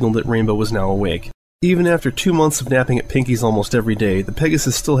upstairs signaled that Rainbow was now awake. Even after 2 months of napping at Pinkie's almost every day, the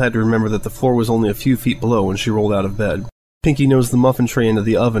Pegasus still had to remember that the floor was only a few feet below when she rolled out of bed. Pinkie nosed the muffin tray into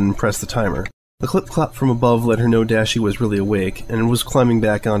the oven and pressed the timer. The clip-clop from above let her know Dashie was really awake, and was climbing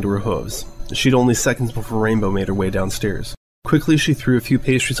back onto her hooves. She'd only seconds before Rainbow made her way downstairs. Quickly she threw a few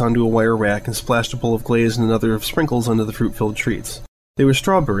pastries onto a wire rack and splashed a bowl of glaze and another of sprinkles onto the fruit-filled treats. They were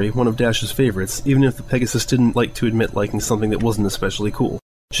strawberry, one of Dash's favorites, even if the Pegasus didn't like to admit liking something that wasn't especially cool.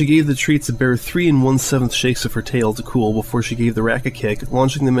 She gave the treats a bare 3 1/7 shakes of her tail to cool before she gave the rack a kick,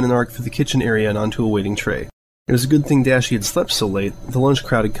 launching them in an arc through the kitchen area and onto a waiting tray. It was a good thing Dashie had slept so late. The lunch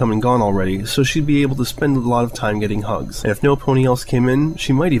crowd had come and gone already, so she'd be able to spend a lot of time getting hugs, and if no pony else came in,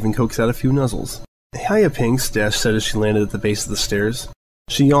 she might even coax out a few nuzzles. "Hiya, Pinks," Dash said as she landed at the base of the stairs.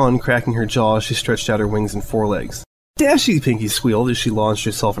 She yawned, cracking her jaw as she stretched out her wings and forelegs. "Dashie!" Pinkie squealed as she launched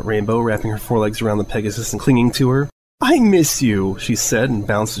herself at Rainbow, wrapping her forelegs around the Pegasus and clinging to her. "I miss you," she said, and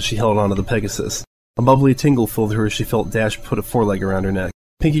bounced as she held onto the Pegasus. A bubbly tingle filled her as she felt Dash put a foreleg around her neck.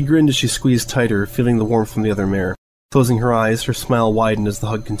 Pinkie grinned as she squeezed tighter, feeling the warmth from the other mare. Closing her eyes, her smile widened as the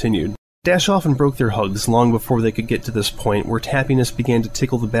hug continued. Dash often broke their hugs long before they could get to this point, where tappiness began to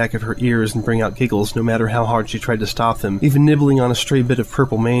tickle the back of her ears and bring out giggles no matter how hard she tried to stop them. Even nibbling on a stray bit of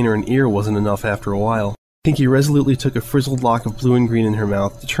purple mane or an ear wasn't enough after a while. Pinkie resolutely took a frizzled lock of blue and green in her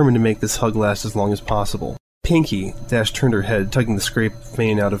mouth, determined to make this hug last as long as possible. "Pinkie," Dash turned her head, tugging the scrape of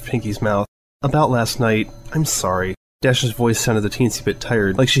mane out of Pinkie's mouth. "About last night, I'm sorry." Dash's voice sounded a teensy bit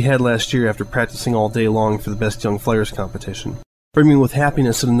tired, like she had last year after practicing all day long for the Best Young Flyers competition. Brimming with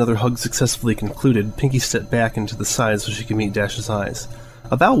happiness that another hug successfully concluded, Pinkie stepped back into the side so she could meet Dash's eyes.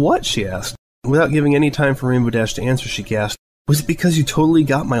 "About what?" she asked. Without giving any time for Rainbow Dash to answer, she gasped, "Was it because you totally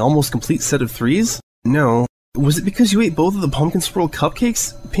got my almost complete set of 3s? No. Was it because you ate both of the pumpkin swirl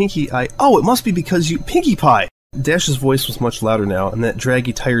cupcakes? Pinkie, Oh, it must be because you— Pinkie Pie!" Dash's voice was much louder now, and that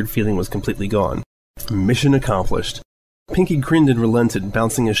draggy, tired feeling was completely gone. Mission accomplished. Pinkie grinned and relented,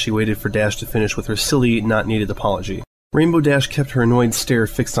 bouncing as she waited for Dash to finish with her silly, not-needed apology. Rainbow Dash kept her annoyed stare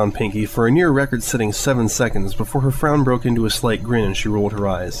fixed on Pinkie for a near record-setting 7 seconds before her frown broke into a slight grin and she rolled her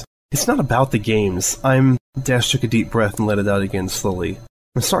eyes. "It's not about the games. Dash took a deep breath and let it out again slowly.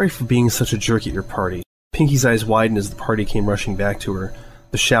 "I'm sorry for being such a jerk at your party." Pinkie's eyes widened as the party came rushing back to her.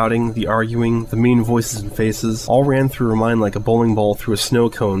 The shouting, the arguing, the mean voices and faces, all ran through her mind like a bowling ball through a snow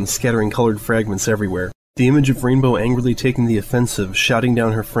cone, scattering colored fragments everywhere. The image of Rainbow angrily taking the offensive, shouting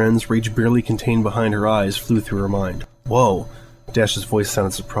down her friends, rage barely contained behind her eyes, flew through her mind. "Whoa!" Dash's voice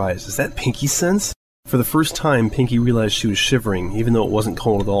sounded surprised. "Is that Pinkie's sense?" For the first time, Pinkie realized she was shivering, even though it wasn't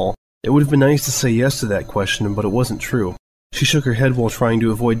cold at all. It would have been nice to say yes to that question, but it wasn't true. She shook her head while trying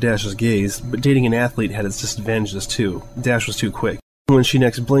to avoid Dash's gaze, but dating an athlete had its disadvantages too. Dash was too quick. When she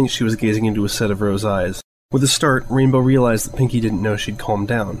next blinked, she was gazing into a set of rose eyes. With a start, Rainbow realized that Pinkie didn't know she'd calmed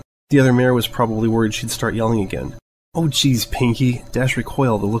down. The other mare was probably worried she'd start yelling again. "Oh geez, Pinkie." Dash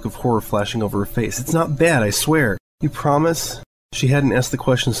recoiled, a look of horror flashing over her face. "It's not bad, I swear." "You promise?" She hadn't asked the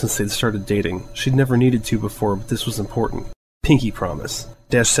question since they'd started dating. She'd never needed to before, but this was important. Pinky promise.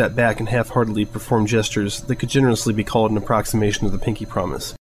 Dash sat back and half-heartedly performed gestures that could generously be called an approximation of the pinky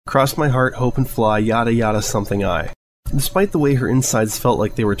promise. Cross my heart, hope and fly, yada yada something I. Despite the way her insides felt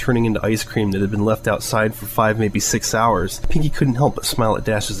like they were turning into ice cream that had been left outside for 5, maybe 6 hours, Pinky couldn't help but smile at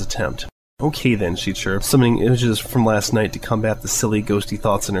Dash's attempt. Okay then, she chirped, summoning images from last night to combat the silly, ghosty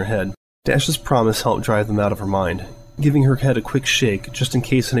thoughts in her head. Dash's promise helped drive them out of her mind. Giving her head a quick shake, just in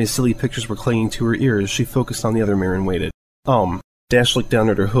case any silly pictures were clinging to her ears, she focused on the other mirror and waited. Dash looked down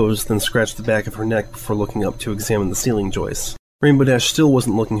at her hooves, then scratched the back of her neck before looking up to examine the ceiling joists. Rainbow Dash still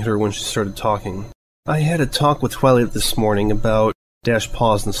wasn't looking at her when she started talking. I had a talk with Twilight this morning about... Dash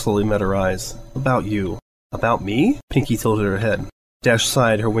paused and slowly met her eyes. About you. About me? Pinky tilted her head. Dash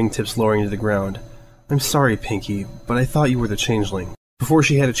sighed, her wingtips lowering to the ground. I'm sorry, Pinky, but I thought you were the changeling. Before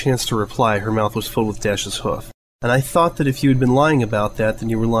she had a chance to reply, her mouth was filled with Dash's hoof. And I thought that if you had been lying about that, then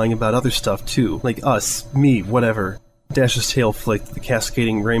you were lying about other stuff too. Like us, me, whatever. Dash's tail flicked, the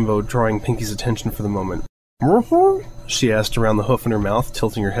cascading rainbow drawing Pinky's attention for the moment. She asked around the hoof in her mouth,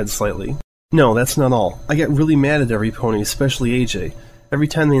 tilting her head slightly. No, that's not all. I got really mad at every pony, especially AJ. Every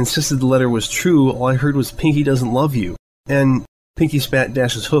time they insisted the letter was true, all I heard was Pinky doesn't love you. And... Pinky spat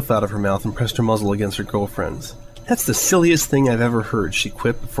Dash's hoof out of her mouth and pressed her muzzle against her girlfriend's. That's the silliest thing I've ever heard, she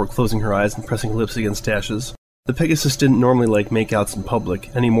quipped before closing her eyes and pressing lips against Dash's. The Pegasus didn't normally like makeouts in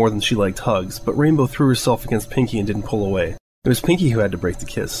public, any more than she liked hugs, but Rainbow threw herself against Pinky and didn't pull away. It was Pinky who had to break the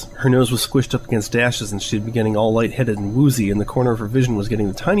kiss. Her nose was squished up against Dash's and she had been getting all lightheaded and woozy, and the corner of her vision was getting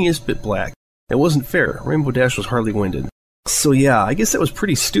the tiniest bit black. It wasn't fair. Rainbow Dash was hardly winded. So yeah, I guess that was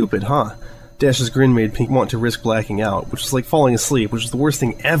pretty stupid, huh? Dash's grin made Pinky want to risk blacking out, which was like falling asleep, which was the worst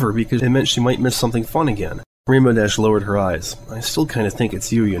thing ever because it meant she might miss something fun again. Rainbow Dash lowered her eyes. I still kinda think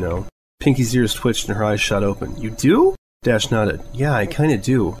it's you, you know. Pinky's ears twitched and her eyes shot open. You do? Dash nodded. Yeah, I kinda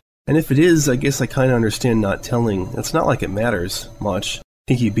do. And if it is, I guess I kinda understand not telling. It's not like it matters much.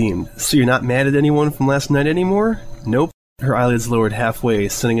 Pinky beamed. So you're not mad at anyone from last night anymore? Nope. Her eyelids lowered halfway,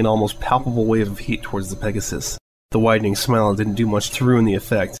 sending an almost palpable wave of heat towards the Pegasus. The widening smile didn't do much to ruin the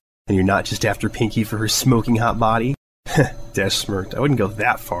effect. And you're not just after Pinky for her smoking hot body? Dash smirked. I wouldn't go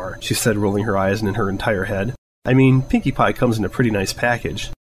that far, she said, rolling her eyes and in her entire head. I mean, Pinkie Pie comes in a pretty nice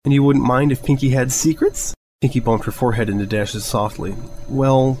package. And you wouldn't mind if Pinky had secrets? Pinky bumped her forehead into Dash's softly.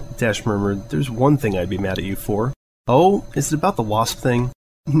 Well, Dash murmured, there's one thing I'd be mad at you for. Oh, is it about the wasp thing?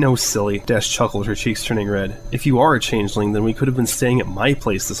 No, silly, Dash chuckled, her cheeks turning red. If you are a changeling, then we could have been staying at my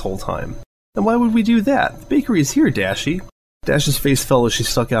place this whole time. And why would we do that? The bakery is here, Dashy. Dash's face fell as she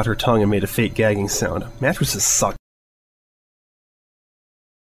stuck out her tongue and made a fake gagging sound. Mattresses suck.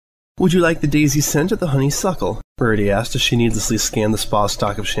 Would you like the daisy scent or the honeysuckle? Rarity asked as she needlessly scanned the spa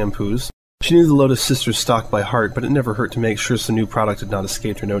stock of shampoos. She knew the Lotus Sisters stock by heart, but it never hurt to make sure some new product had not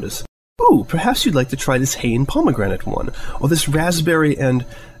escaped her notice. Ooh, perhaps you'd like to try this hay and pomegranate one, or this raspberry and...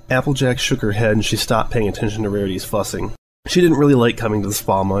 Applejack shook her head and she stopped paying attention to Rarity's fussing. She didn't really like coming to the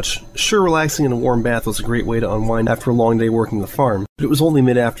spa much. Sure, relaxing in a warm bath was a great way to unwind after a long day working the farm, but it was only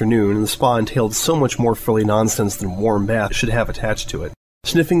mid-afternoon, and the spa entailed so much more frilly nonsense than a warm bath should have attached to it.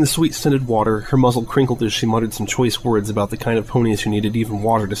 Sniffing the sweet-scented water, her muzzle crinkled as she muttered some choice words about the kind of ponies who needed even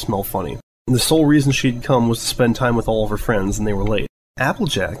water to smell funny. And the sole reason she'd come was to spend time with all of her friends, and they were late.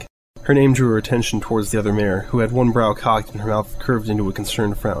 Applejack? Her name drew her attention towards the other mare, who had one brow cocked and her mouth curved into a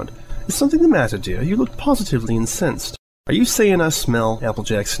concerned frown. Is something the matter, dear? You look positively incensed. Are you saying I smell?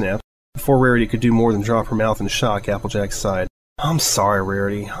 Applejack snapped. Before Rarity could do more than drop her mouth in shock, Applejack sighed. I'm sorry,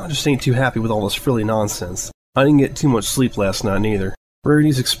 Rarity. I just ain't too happy with all this frilly nonsense. I didn't get too much sleep last night, neither.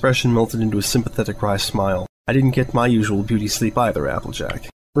 Rarity's expression melted into a sympathetic wry smile. I didn't get my usual beauty sleep either, Applejack.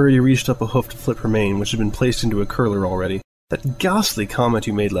 Rarity reached up a hoof to flip her mane, which had been placed into a curler already. That ghastly comment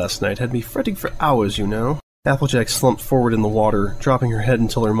you made last night had me fretting for hours, you know. Applejack slumped forward in the water, dropping her head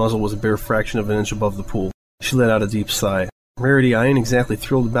until her muzzle was a bare fraction of an inch above the pool. She let out a deep sigh. Rarity, I ain't exactly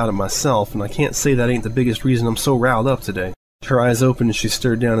thrilled about it myself, and I can't say that ain't the biggest reason I'm so riled up today. Her eyes opened as she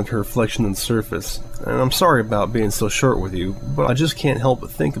stared down at her reflection on the surface. And I'm sorry about being so short with you, but I just can't help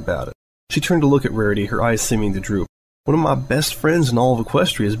but think about it. She turned to look at Rarity, her eyes seeming to droop. One of my best friends in all of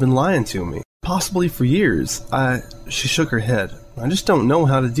Equestria has been lying to me. Possibly for years. She shook her head. I just don't know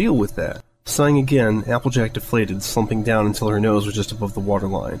how to deal with that. Sighing again, Applejack deflated, slumping down until her nose was just above the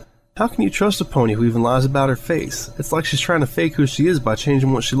waterline. How can you trust a pony who even lies about her face? It's like she's trying to fake who she is by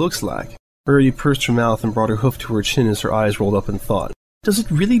changing what she looks like. Rarity pursed her mouth and brought her hoof to her chin as her eyes rolled up in thought. Does it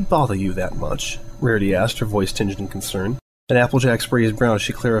really bother you that much? Rarity asked, her voice tinged in concern. At Applejack's raised brows,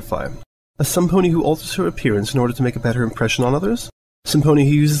 she clarified. A some pony who alters her appearance in order to make a better impression on others? Some pony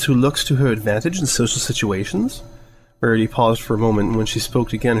who uses her looks to her advantage in social situations? Rarity paused for a moment, and when she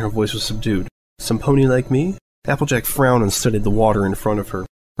spoke again, her voice was subdued. Some pony like me? Applejack frowned and studied the water in front of her.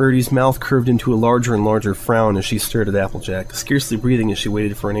 Rarity's mouth curved into a larger and larger frown as she stared at Applejack, scarcely breathing as she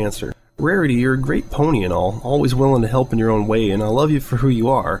waited for an answer. "Rarity, you're a great pony and all, always willing to help in your own way, and I love you for who you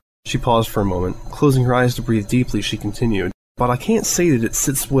are." She paused for a moment. Closing her eyes to breathe deeply, she continued, "But I can't say that it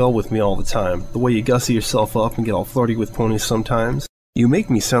sits well with me all the time, the way you gussy yourself up and get all flirty with ponies sometimes. You make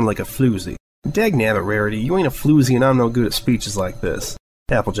me sound like a floozy." "Dagnabbit, Rarity, you ain't a floozy and I'm no good at speeches like this."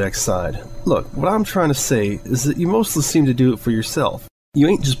 Applejack sighed. "Look, what I'm trying to say is that you mostly seem to do it for yourself. You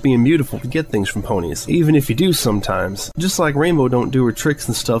ain't just being beautiful to get things from ponies, even if you do sometimes. Just like Rainbow don't do her tricks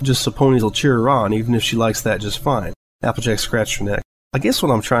and stuff just so ponies will cheer her on, even if she likes that just fine." Applejack scratched her neck. "I guess what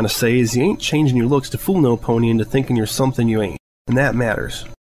I'm trying to say is you ain't changing your looks to fool no pony into thinking you're something you ain't, and that matters."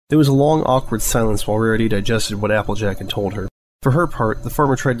 There was a long, awkward silence while Rarity digested what Applejack had told her. For her part, the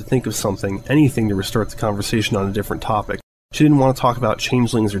farmer tried to think of something, anything to restart the conversation on a different topic. She didn't want to talk about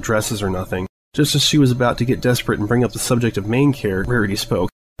changelings or dresses or nothing. Just as she was about to get desperate and bring up the subject of main care, Rarity spoke.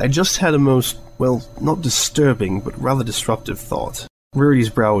 "I just had a most, well, not disturbing, but rather disruptive thought." Rarity's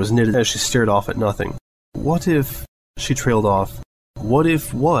brow was knitted as she stared off at nothing. "What if—" She trailed off. "What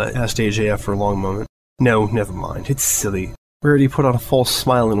if what?" asked AJ after a long moment. "No, never mind. It's silly." Rarity put on a false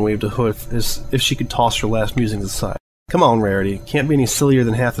smile and waved a hoof, as if she could toss her last musings aside. "Come on, Rarity. Can't be any sillier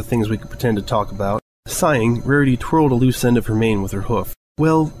than half the things we could pretend to talk about." Sighing, Rarity twirled a loose end of her mane with her hoof.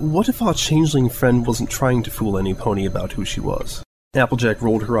 "Well, what if our changeling friend wasn't trying to fool any pony about who she was?" Applejack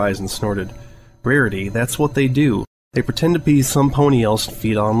rolled her eyes and snorted. "Rarity, that's what they do. They pretend to be some pony else to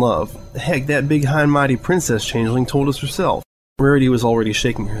feed on love. Heck, that big high and mighty princess changeling told us herself." Rarity was already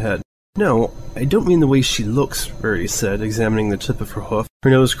shaking her head. "No, I don't mean the way she looks," Rarity said, examining the tip of her hoof, her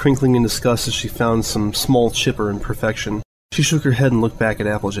nose crinkling in disgust as she found some small chip or imperfection. She shook her head and looked back at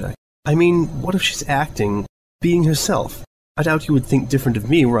Applejack. "I mean, what if she's acting, being herself? I doubt you would think different of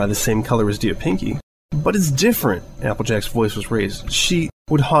me were I the same color as dear Pinky." "But it's different," Applejack's voice was raised. "She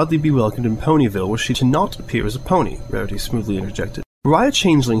would hardly be welcomed in Ponyville were she to not appear as a pony," Rarity smoothly interjected. "Were I a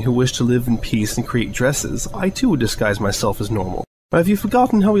changeling who wished to live in peace and create dresses, I too would disguise myself as normal. Or have you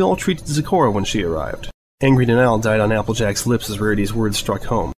forgotten how we all treated Zecora when she arrived?" Angry denial died on Applejack's lips as Rarity's words struck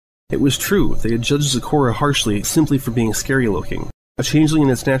home. It was true, they had judged Zecora harshly simply for being scary-looking. A changeling in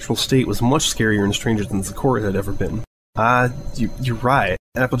its natural state was much scarier and stranger than Zecora had ever been. You're right."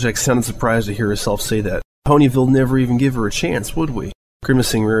 Applejack sounded surprised to hear herself say that. "Ponyville never even give her a chance, would we?"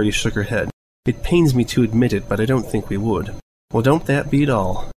 Grimacing, Rarity shook her head. "It pains me to admit it, but I don't think we would." "Well, don't that beat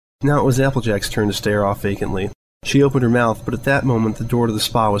all?" Now it was Applejack's turn to stare off vacantly. She opened her mouth, but at that moment the door to the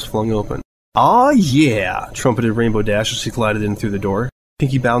spa was flung open. "Ah, yeah!" trumpeted Rainbow Dash as she glided in through the door.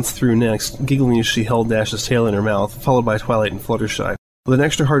 Pinky bounced through next, giggling as she held Dash's tail in her mouth, followed by Twilight and Fluttershy. With an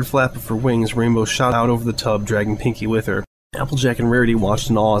extra hard flap of her wings, Rainbow shot out over the tub, dragging Pinky with her. Applejack and Rarity watched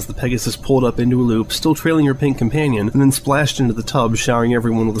in awe as the Pegasus pulled up into a loop, still trailing her pink companion, and then splashed into the tub, showering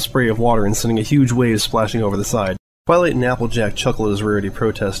everyone with a spray of water and sending a huge wave splashing over the side. Twilight and Applejack chuckled as Rarity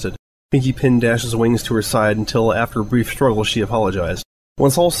protested. Pinky pinned Dash's wings to her side until, after a brief struggle, she apologized.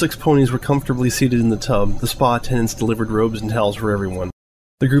 Once all 6 ponies were comfortably seated in the tub, the spa attendants delivered robes and towels for everyone.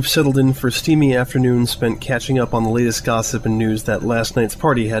 The group settled in for a steamy afternoon spent catching up on the latest gossip and news that last night's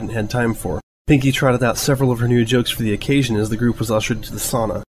party hadn't had time for. Pinky trotted out several of her new jokes for the occasion as the group was ushered to the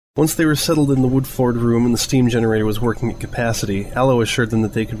sauna. Once they were settled in the wood-floored room and the steam generator was working at capacity, Aloe assured them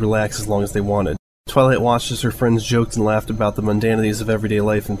that they could relax as long as they wanted. Twilight watched as her friends joked and laughed about the mundanities of everyday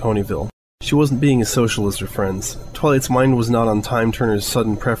life in Ponyville. She wasn't being as social as her friends. Twilight's mind was not on Time Turner's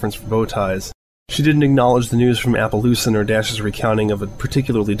sudden preference for bow ties. She didn't acknowledge the news from Appaloosa or Dash's recounting of a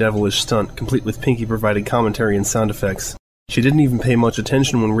particularly devilish stunt, complete with Pinky-provided commentary and sound effects. She didn't even pay much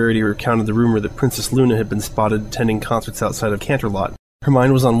attention when Rarity recounted the rumor that Princess Luna had been spotted attending concerts outside of Canterlot. Her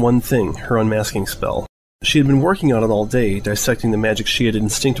mind was on one thing, her unmasking spell. She had been working on it all day, dissecting the magic she had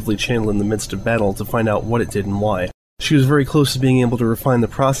instinctively channeled in the midst of battle to find out what it did and why. She was very close to being able to refine the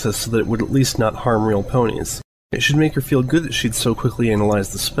process so that it would at least not harm real ponies. It should make her feel good that she'd so quickly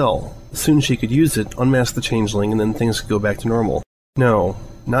analyzed the spell. Soon she could use it, unmask the changeling, and then things could go back to normal. No,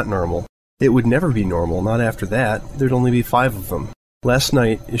 not normal. It would never be normal, not after that. There'd only be 5 of them. Last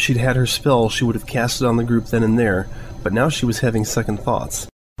night, if she'd had her spell, she would have cast it on the group then and there, but now she was having second thoughts.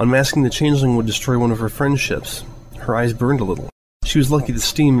 Unmasking the changeling would destroy one of her friendships. Her eyes burned a little. She was lucky the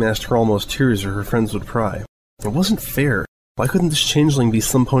steam masked her almost tears or her friends would pry. It wasn't fair. Why couldn't this changeling be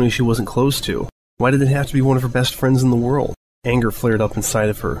some pony she wasn't close to? Why did it have to be one of her best friends in the world? Anger flared up inside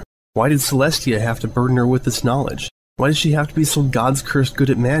of her. Why did Celestia have to burden her with this knowledge? Why did she have to be so God's-cursed good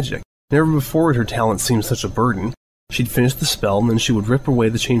at magic? Never before had her talent seemed such a burden. She'd finish the spell, and then she would rip away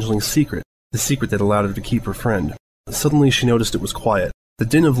the changeling's secret, the secret that allowed her to keep her friend. Suddenly she noticed it was quiet. The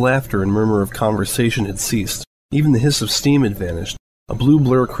din of laughter and murmur of conversation had ceased. Even the hiss of steam had vanished. A blue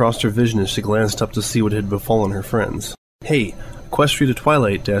blur crossed her vision as she glanced up to see what had befallen her friends. "Hey, equestria to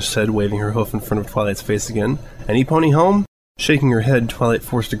Twilight," Dash said, waving her hoof in front of Twilight's face again. "Any pony home?" Shaking her head, Twilight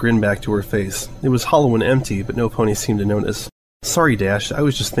forced a grin back to her face. It was hollow and empty, but no pony seemed to notice. "Sorry, Dash, I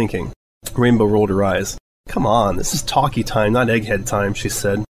was just thinking." Rainbow rolled her eyes. "Come on, this is talkie time, not egghead time," she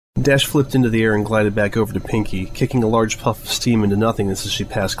said. Dash flipped into the air and glided back over to Pinky, kicking a large puff of steam into nothingness as she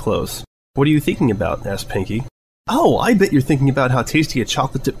passed close. "What are you thinking about?" asked Pinky. "Oh, I bet you're thinking about how tasty a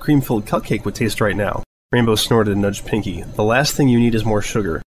chocolate-dipped cream-filled cupcake would taste right now." Rainbow snorted and nudged Pinky. "The last thing you need is more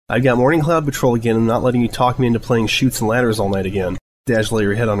sugar. I've got Morning Cloud Patrol again and not letting you talk me into playing Chutes and Ladders all night again." Dash lay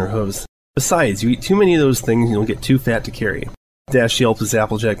her head on her hooves. "Besides, you eat too many of those things and you'll get too fat to carry." Dash yelped as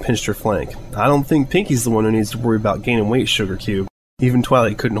Applejack pinched her flank. "I don't think Pinky's the one who needs to worry about gaining weight, Sugar Cube." Even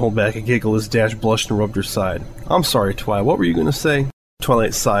Twilight couldn't hold back a giggle as Dash blushed and rubbed her side. "I'm sorry, Twi, what were you going to say?"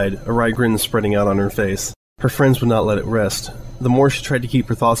 Twilight sighed, a wry grin spreading out on her face. Her friends would not let it rest. The more she tried to keep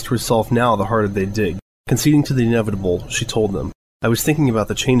her thoughts to herself now, the harder they'd dig. Conceding to the inevitable, she told them, "I was thinking about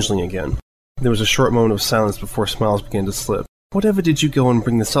the changeling again." There was a short moment of silence before smiles began to slip. "Whatever did you go and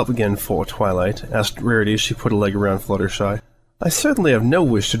bring this up again for, Twilight?" asked Rarity as she put a leg around Fluttershy. "I certainly have no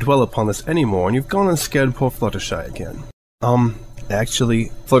wish to dwell upon this anymore, and you've gone and scared poor Fluttershy again."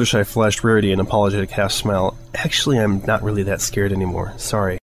 Actually," Fluttershy flashed Rarity an apologetic half-smile. "Actually, I'm not really that scared anymore.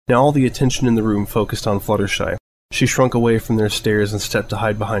 Sorry." Now all the attention in the room focused on Fluttershy. She shrunk away from their stares and stepped to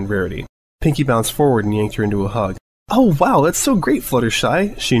hide behind Rarity. Pinky bounced forward and yanked her into a hug. "Oh wow, that's so great,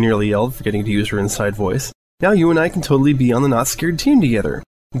 Fluttershy!" she nearly yelled, forgetting to use her inside voice. "Now you and I can totally be on the Not Scared team together."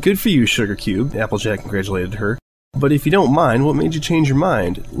 "Good for you, Sugar Cube," Applejack congratulated her. "But if you don't mind, what made you change your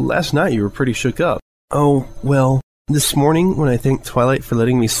mind? Last night you were pretty shook up." "Oh, well, this morning, when I thanked Twilight for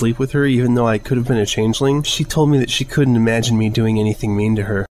letting me sleep with her even though I could have been a changeling, she told me that she couldn't imagine me doing anything mean to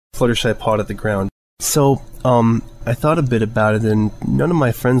her." Fluttershy pawed at the ground. "So, I thought a bit about it, and none of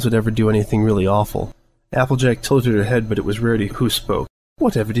my friends would ever do anything really awful." Applejack tilted her head, but it was Rarity who spoke.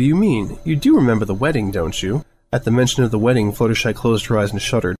 "Whatever do you mean? You do remember the wedding, don't you?" At the mention of the wedding, Fluttershy closed her eyes and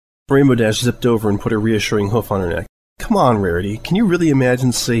shuddered. Rainbow Dash zipped over and put a reassuring hoof on her neck. "Come on, Rarity, can you really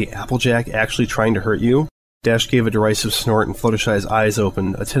imagine, say, Applejack actually trying to hurt you?" Dash gave a derisive snort and Fluttershy's eyes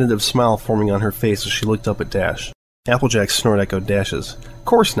opened, a tentative smile forming on her face as she looked up at Dash. Applejack's snort echoed Dash's.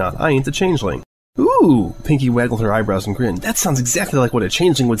 "Course not, I ain't the changeling." "Ooh!" Pinky waggled her eyebrows and grinned. "That sounds exactly like what a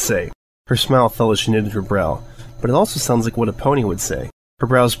changeling would say." Her smile fell as she knitted her brow. "But it also sounds like what a pony would say." Her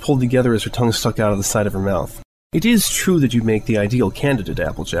brows pulled together as her tongue stuck out of the side of her mouth. "It is true that you make the ideal candidate,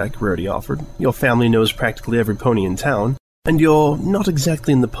 Applejack," Rarity offered. "Your family knows practically every pony in town, and you're not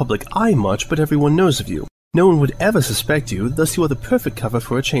exactly in the public eye much, but everyone knows of you. No one would ever suspect you, thus you are the perfect cover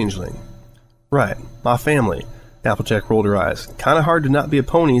for a changeling." "Right, my family." Applejack rolled her eyes. "Kinda hard to not be a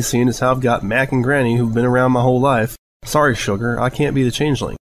pony, seeing as how I've got Mac and Granny who've been around my whole life. Sorry, Sugar, I can't be the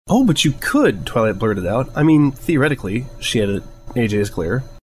changeling." "Oh, but you could," Twilight blurted out. "I mean, theoretically," she added AJ's glare.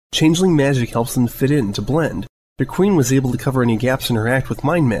 "Changeling magic helps them fit in, to blend. Their queen was able to cover any gaps in her act with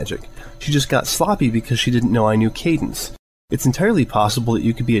mind magic. She just got sloppy because she didn't know I knew cadence. It's entirely possible that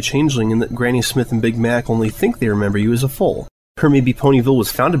you could be a changeling and that Granny Smith and Big Mac only think they remember you as a foal. Or maybe Ponyville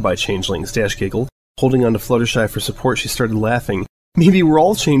was founded by changelings," Dash giggled. Holding on to Fluttershy for support, she started laughing. "Maybe we're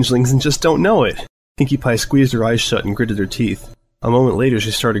all changelings and just don't know it." Pinkie Pie squeezed her eyes shut and gritted her teeth. A moment later, she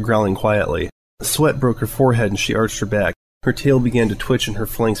started growling quietly. Sweat broke her forehead and she arched her back. Her tail began to twitch and her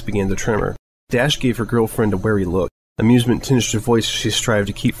flanks began to tremor. Dash gave her girlfriend a wary look. Amusement tinged her voice as she strived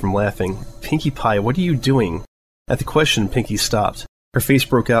to keep from laughing. "Pinkie Pie, what are you doing?" At the question, Pinkie stopped. Her face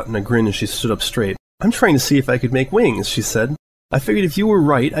broke out in a grin as she stood up straight. "I'm trying to see if I could make wings," she said. "I figured if you were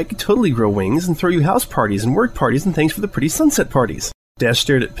right, I could totally grow wings and throw you house parties and work parties and thanks for the pretty sunset parties." Dash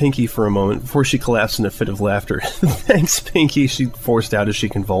stared at Pinkie for a moment before she collapsed in a fit of laughter. "Thanks, Pinkie," she forced out as she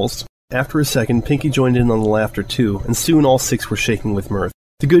convulsed. After a second, Pinkie joined in on the laughter too, and soon all six were shaking with mirth.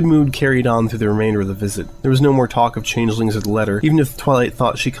 The good mood carried on through the remainder of the visit. There was no more talk of changelings or the letter, even if Twilight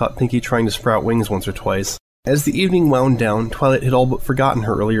thought she caught Pinkie trying to sprout wings once or twice. As the evening wound down, Twilight had all but forgotten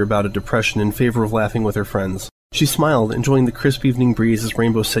her earlier bout of depression in favor of laughing with her friends. She smiled, enjoying the crisp evening breeze as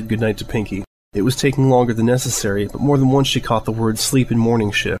Rainbow said goodnight to Pinkie. It was taking longer than necessary, but more than once she caught the words sleep and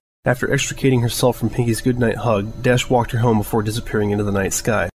morning shift. After extricating herself from Pinkie's goodnight hug, Dash walked her home before disappearing into the night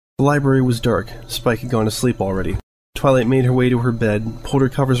sky. The library was dark. Spike had gone to sleep already. Twilight made her way to her bed, pulled her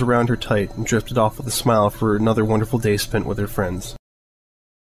covers around her tight, and drifted off with a smile for another wonderful day spent with her friends.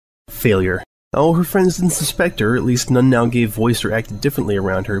 Failure. Oh, her friends didn't suspect her, at least none now gave voice or acted differently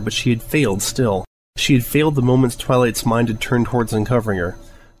around her, but she had failed still. She had failed the moments Twilight's mind had turned towards uncovering her.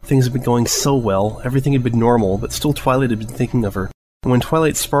 Things had been going so well, everything had been normal, but still Twilight had been thinking of her. And when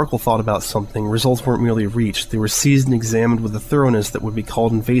Twilight Sparkle thought about something, results weren't merely reached, they were seized and examined with a thoroughness that would be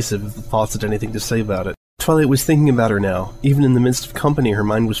called invasive if the thoughts had anything to say about it. Twilight was thinking about her now. Even in the midst of company, her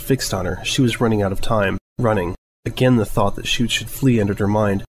mind was fixed on her. She was running out of time. Running. Again the thought that she should flee entered her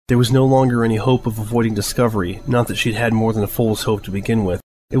mind. There was no longer any hope of avoiding discovery, not that she'd had more than a fool's hope to begin with.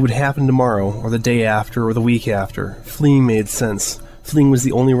 It would happen tomorrow, or the day after, or the week after. Fleeing made sense. Fleeing was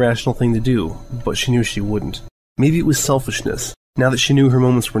the only rational thing to do, but she knew she wouldn't. Maybe it was selfishness. Now that she knew her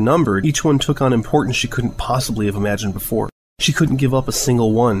moments were numbered, each one took on importance she couldn't possibly have imagined before. She couldn't give up a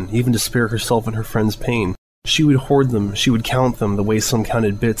single one, even to spare herself and her friends pain. She would hoard them, she would count them the way some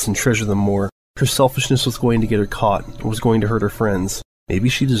counted bits and treasure them more. Her selfishness was going to get her caught, it was going to hurt her friends. Maybe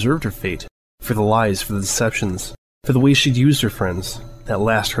she deserved her fate. For the lies, for the deceptions, for the way she'd used her friends. That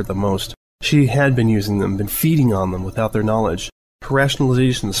last hurt the most. She had been using them, been feeding on them without their knowledge. Her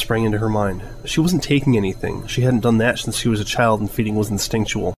rationalizations sprang into her mind. She wasn't taking anything. She hadn't done that since she was a child and feeding was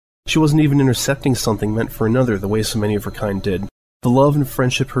instinctual. She wasn't even intercepting something meant for another the way so many of her kind did. The love and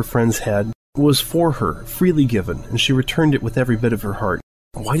friendship her friends had was for her, freely given, and she returned it with every bit of her heart.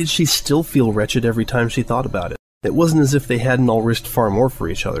 Why did she still feel wretched every time she thought about it? It wasn't as if they hadn't all risked far more for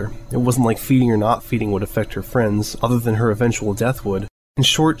each other. It wasn't like feeding or not feeding would affect her friends, other than her eventual death would. In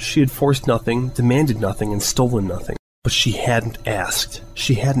short, she had forced nothing, demanded nothing, and stolen nothing. But she hadn't asked.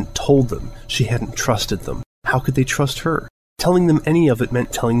 She hadn't told them. She hadn't trusted them. How could they trust her? Telling them any of it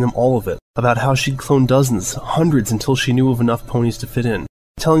meant telling them all of it. About how she'd cloned dozens, hundreds until she knew of enough ponies to fit in.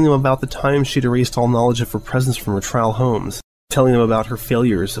 Telling them about the time she'd erased all knowledge of her presence from her trial homes. Telling them about her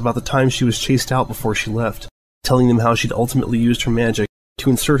failures, about the time she was chased out before she left. Telling them how she'd ultimately used her magic to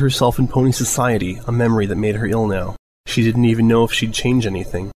insert herself in pony society, a memory that made her ill now. She didn't even know if she'd change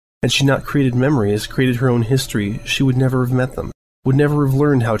anything. Had she not created memories, created her own history, she would never have met them. Would never have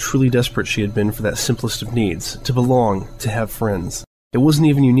learned how truly desperate she had been for that simplest of needs, to belong, to have friends. It wasn't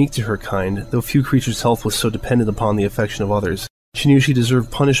even unique to her kind, though few creatures' health was so dependent upon the affection of others. She knew she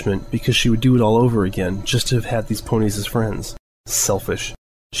deserved punishment because she would do it all over again, just to have had these ponies as friends. Selfish.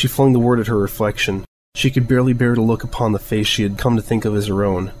 She flung the word at her reflection. She could barely bear to look upon the face she had come to think of as her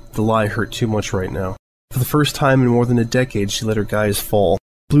own. The lie hurt too much right now. For the first time in more than a decade, she let her gaze fall.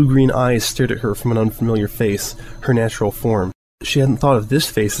 Blue-green eyes stared at her from an unfamiliar face, her natural form. She hadn't thought of this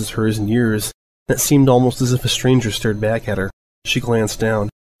face as hers in years. It seemed almost as if a stranger stared back at her. She glanced down.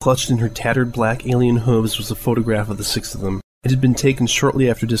 Clutched in her tattered black alien hooves was a photograph of the six of them. It had been taken shortly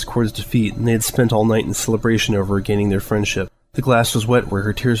after Discord's defeat, and they had spent all night in celebration over regaining their friendship. The glass was wet where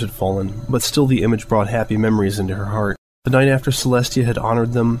her tears had fallen, but still the image brought happy memories into her heart. The night after Celestia had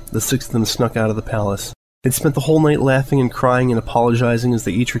honored them, the six of them snuck out of the palace. They'd spent the whole night laughing and crying and apologizing as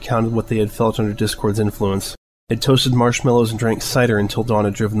they each recounted what they had felt under Discord's influence. They'd toasted marshmallows and drank cider until dawn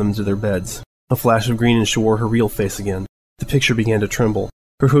had driven them to their beds. A flash of green and she wore her real face again. The picture began to tremble.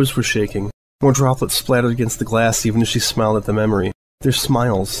 Her hooves were shaking. More droplets splattered against the glass even as she smiled at the memory. Their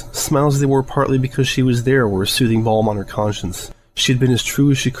smiles. Smiles they wore partly because she was there were a soothing balm on her conscience. She had been as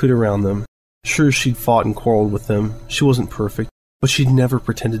true as she could around them. Sure, she'd fought and quarreled with them. She wasn't perfect, but she'd never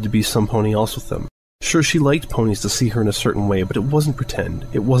pretended to be some pony else with them. Sure, she liked ponies to see her in a certain way, but it wasn't pretend.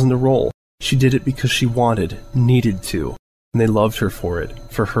 It wasn't a role. She did it because she wanted, needed to. And they loved her for it.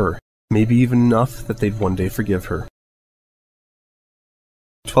 For her. Maybe even enough that they'd one day forgive her.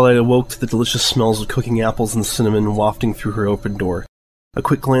 Twilight awoke to the delicious smells of cooking apples and cinnamon wafting through her open door. A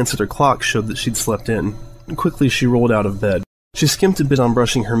quick glance at her clock showed that she'd slept in. Quickly she rolled out of bed. She skimped a bit on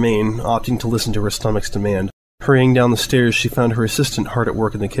brushing her mane, opting to listen to her stomach's demand. Hurrying down the stairs, she found her assistant hard at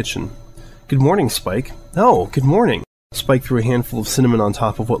work in the kitchen. "Good morning, Spike." "Oh, good morning." Spike threw a handful of cinnamon on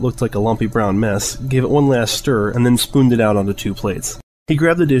top of what looked like a lumpy brown mess, gave it one last stir, and then spooned it out onto 2 plates. He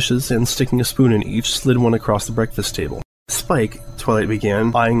grabbed the dishes, and sticking a spoon in each, slid one across the breakfast table. "Spike," Twilight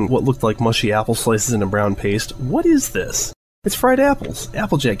began, eyeing what looked like mushy apple slices in a brown paste, "what is this?" "It's fried apples.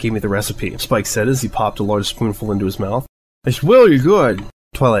 Applejack gave me the recipe," Spike said as he popped a large spoonful into his mouth. "It's really good."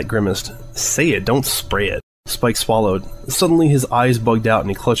 Twilight grimaced. "Say it, don't spray it." Spike swallowed. Suddenly his eyes bugged out and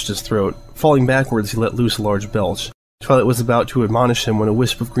he clutched his throat. Falling backwards, he let loose a large belch. Twilight was about to admonish him when a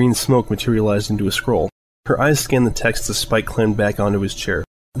wisp of green smoke materialized into a scroll. Her eyes scanned the text as Spike climbed back onto his chair.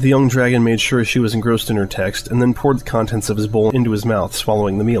 The young dragon made sure she was engrossed in her text, and then poured the contents of his bowl into his mouth,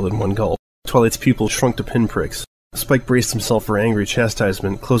 swallowing the meal in one gulp. Twilight's pupils shrunk to pinpricks. Spike braced himself for angry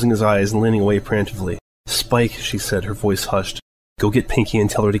chastisement, closing his eyes and leaning away plaintively. "Spike," she said, her voice hushed. "Go get Pinky and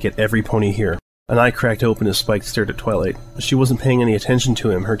tell her to get every pony here." An eye cracked open as Spike stared at Twilight. She wasn't paying any attention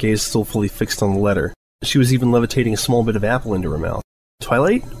to him, her gaze still fully fixed on the letter. She was even levitating a small bit of apple into her mouth.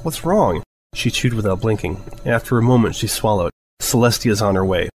 "Twilight? What's wrong?" She chewed without blinking. After a moment, she swallowed. "Celestia's on her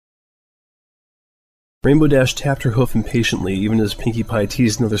way." Rainbow Dash tapped her hoof impatiently, even as Pinkie Pie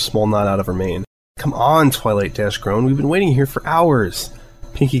teased another small knot out of her mane. "Come on," Twilight Dash groaned. "We've been waiting here for hours."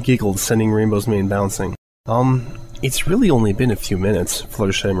 Pinkie giggled, sending Rainbow's mane bouncing. It's really only been a few minutes,"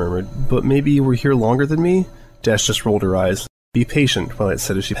 Fluttershy murmured. "But maybe you were here longer than me?" Dash just rolled her eyes. "Be patient," Twilight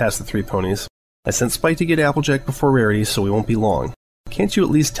said as she passed the 3 ponies. "I sent Spike to get Applejack before Rarity, so we won't be long." "Can't you at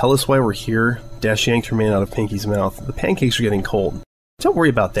least tell us why we're here?" Dash yanked her mane out of Pinkie's mouth. "The pancakes are getting cold." "Don't worry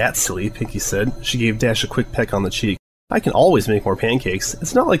about that, silly," Pinkie said. She gave Dash a quick peck on the cheek. "I can always make more pancakes.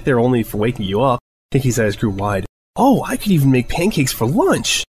 It's not like they're only for waking you up." Pinkie's eyes grew wide. "Oh, I could even make pancakes for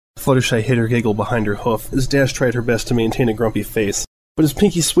lunch!" Fluttershy hid her giggle behind her hoof as Dash tried her best to maintain a grumpy face. But as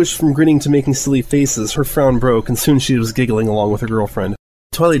Pinkie switched from grinning to making silly faces, her frown broke, and soon she was giggling along with her girlfriend.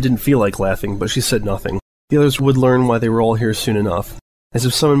 Twilight didn't feel like laughing, but she said nothing. The others would learn why they were all here soon enough. As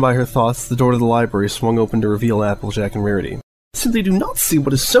if summoned by her thoughts, the door to the library swung open to reveal Applejack and Rarity. "Simply do not see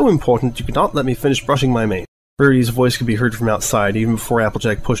what is so important you could not let me finish brushing my mane." Rarity's voice could be heard from outside, even before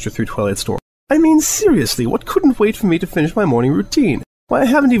Applejack pushed her through Twilight's door. "I mean, seriously, what couldn't wait for me to finish my morning routine? Why, I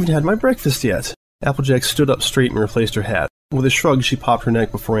haven't even had my breakfast yet." Applejack stood up straight and replaced her hat. With a shrug, she popped her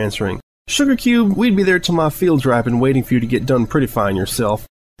neck before answering. "Sugar Cube, we'd be there till my field's ripened, waiting for you to get done prettifying yourself."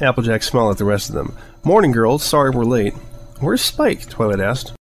 Applejack smiled at the rest of them. "Morning, girls. Sorry we're late." "Where's Spike?" Twilight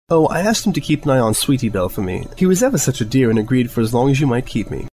asked. "Oh, I asked him to keep an eye on Sweetie Belle for me. He was ever such a dear and agreed for as long as you might keep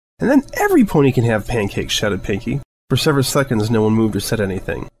me." "And then every pony can have pancakes," shouted Pinkie. For several seconds, no one moved or said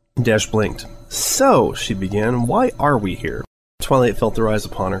anything. Dash blinked. "So," she began, "why are we here?" Twilight felt their eyes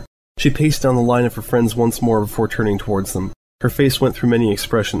upon her. She paced down the line of her friends once more before turning towards them. Her face went through many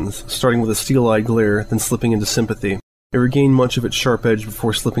expressions, starting with a steel-eyed glare, then slipping into sympathy. It regained much of its sharp edge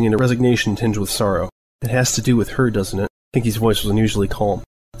before slipping into resignation tinged with sorrow. "It has to do with her, doesn't it?" Pinkie's voice was unusually calm.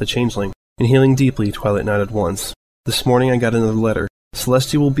 "The changeling." Inhaling deeply, Twilight nodded once. "This morning I got another letter.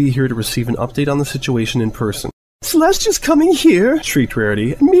 Celestia will be here to receive an update on the situation in person." "Celestia's coming here?" shrieked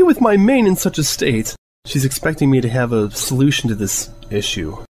Rarity, "and me with my mane in such a state." "She's expecting me to have a solution to this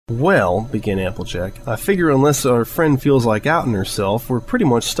issue." "Well," began Applejack, "I figure unless our friend feels like outing herself, we're pretty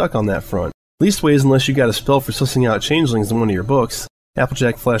much stuck on that front. Leastways, unless you got a spell for sussing out changelings in one of your books."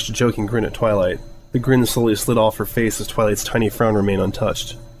 Applejack flashed a joking grin at Twilight. The grin slowly slid off her face as Twilight's tiny frown remained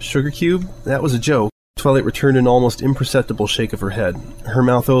untouched. "Sugar Cube? That was a joke." Twilight returned an almost imperceptible shake of her head. Her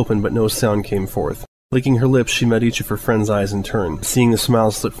mouth opened, but no sound came forth. Licking her lips, she met each of her friends' eyes in turn, seeing the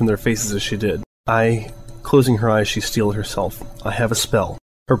smiles slip from their faces as she did. Closing her eyes, she steeled herself. "I have a spell."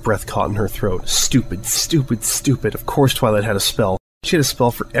 Her breath caught in her throat. Stupid, stupid, stupid. Of course Twilight had a spell. She had a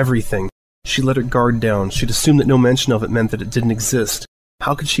spell for everything. She let her guard down. She'd assumed that no mention of it meant that it didn't exist.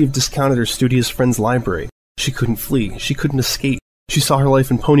 How could she have discounted her studious friend's library? She couldn't flee. She couldn't escape. She saw her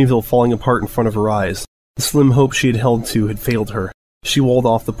life in Ponyville falling apart in front of her eyes. The slim hope she had held to had failed her. She walled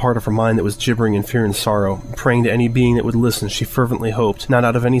off the part of her mind that was gibbering in fear and sorrow, praying to any being that would listen. She fervently hoped, not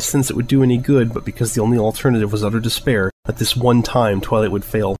out of any sense it would do any good, but because the only alternative was utter despair, that this one time Twilight would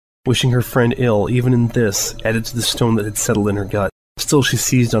fail. Wishing her friend ill, even in this, added to the stone that had settled in her gut. Still she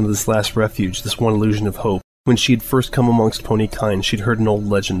seized onto this last refuge, this one illusion of hope. When she had first come amongst pony kind, she'd heard an old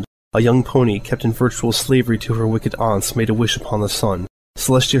legend. A young pony, kept in virtual slavery to her wicked aunts, made a wish upon the sun.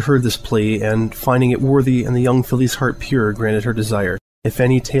 Celestia heard this plea, and, finding it worthy and the young filly's heart pure, granted her desire. If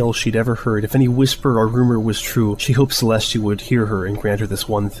any tale she'd ever heard, if any whisper or rumor was true, she hoped Celestia would hear her and grant her this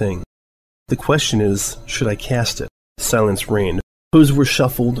one thing. The question is, should I cast it? Silence reigned. Hooves were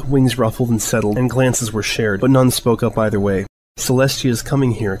shuffled, wings ruffled and settled, and glances were shared, but none spoke up either way. "Celestia is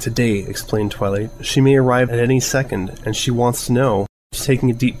coming here, today," explained Twilight. "She may arrive at any second, and she wants to know."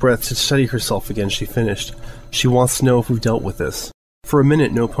 Taking a deep breath to steady herself again, she finished. "She wants to know if we've dealt with this." For a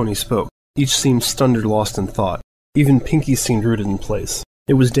minute no pony spoke. Each seemed stunned or lost in thought. Even Pinkie seemed rooted in place.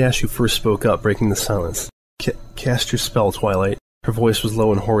 It was Dash who first spoke up, breaking the silence. Cast your spell, Twilight." Her voice was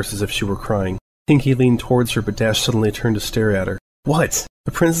low and hoarse as if she were crying. Pinkie leaned towards her, but Dash suddenly turned to stare at her. "What?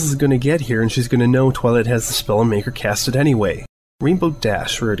 The princess is going to get here, and she's going to know Twilight has the spell and make her cast it anyway." "Rainbow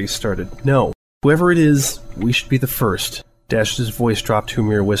Dash," Rarity started. "No. Whoever it is, we should be the first." Dash's voice dropped to a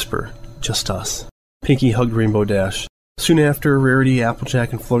mere whisper. "Just us." Pinkie hugged Rainbow Dash. Soon after, Rarity,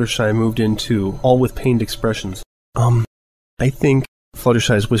 Applejack, and Fluttershy moved in too, all with pained expressions. I think,"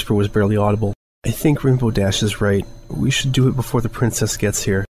 Fluttershy's whisper was barely audible, "I think Rainbow Dash is right. We should do it before the princess gets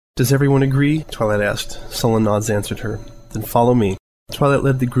here." "Does everyone agree?" Twilight asked. Sullen nods answered her. "Then follow me." Twilight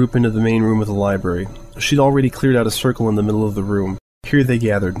led the group into the main room of the library. She'd already cleared out a circle in the middle of the room. Here they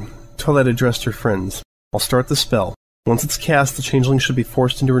gathered. Twilight addressed her friends. "I'll start the spell. Once it's cast, the changeling should be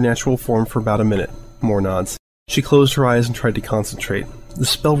forced into her natural form for about a minute." More nods. She closed her eyes and tried to concentrate. The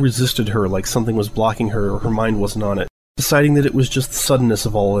spell resisted her like something was blocking her or her mind wasn't on it. Deciding that it was just the suddenness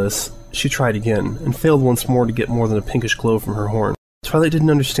of all this, She tried again, and failed once more to get more than a pinkish glow from her horn. Twilight didn't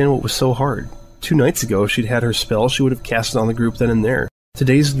understand what was so hard. 2 nights ago, if she'd had her spell, she would have cast it on the group then and there.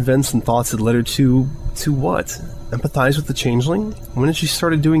 Today's events and thoughts had led her to what? Empathize with the changeling? When had she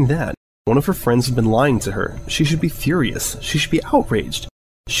started doing that? One of her friends had been lying to her. She should be furious. She should be outraged.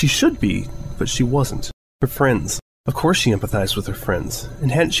 She should be, but she wasn't. Her friends. Of course she empathized with her friends.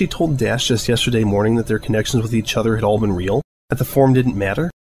 And hadn't she told Dash just yesterday morning that their connections with each other had all been real? That the form didn't matter?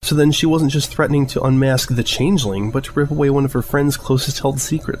 So then she wasn't just threatening to unmask the changeling, but to rip away one of her friend's closest held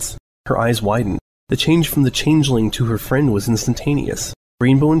secrets. Her eyes widened. The change from the changeling to her friend was instantaneous.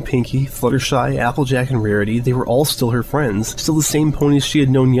 Rainbow and Pinkie, Fluttershy, Applejack and Rarity, they were all still her friends, still the same ponies she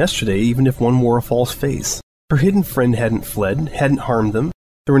had known yesterday, even if one wore a false face. Her hidden friend hadn't fled, hadn't harmed them.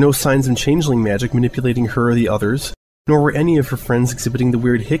 There were no signs of changeling magic manipulating her or the others, nor were any of her friends exhibiting the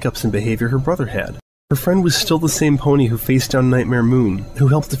weird hiccups in behavior her brother had. Her friend was still the same pony who faced down Nightmare Moon, who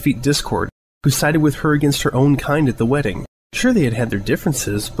helped defeat Discord, who sided with her against her own kind at the wedding. Sure, they had had their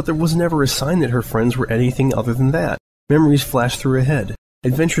differences, but there was never a sign that her friends were anything other than that. Memories flashed through her head.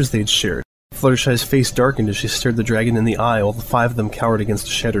 Adventures they'd shared. Fluttershy's face darkened as she stared the dragon in the eye while the 5 of them cowered against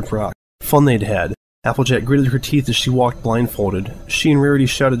a shattered rock. Fun they'd had. Applejack gritted her teeth as she walked blindfolded. She and Rarity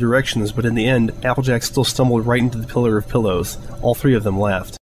shouted directions, but in the end, Applejack still stumbled right into the pillar of pillows. All 3 of them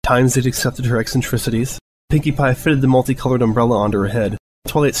laughed. Times they'd accepted her eccentricities. Pinkie Pie fitted the multicolored umbrella onto her head.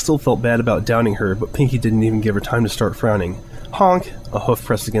 Twilight still felt bad about downing her, but Pinkie didn't even give her time to start frowning. Honk! A hoof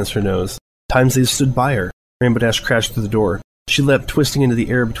pressed against her nose. Times they stood by her. Rainbow Dash crashed through the door. She leapt, twisting into the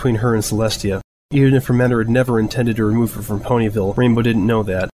air between her and Celestia. Even if her mentor had never intended to remove her from Ponyville, Rainbow didn't know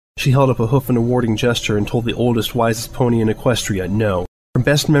that. She held up a hoof in a warding gesture and told the oldest, wisest pony in Equestria no. Her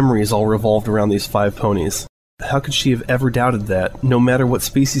best memories all revolved around these 5 ponies. How could she have ever doubted that, no matter what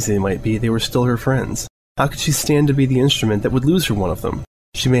species they might be, they were still her friends? How could she stand to be the instrument that would lose her one of them?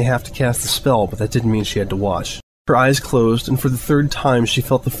 She may have to cast the spell, but that didn't mean she had to watch. Her eyes closed, and for the 3rd time she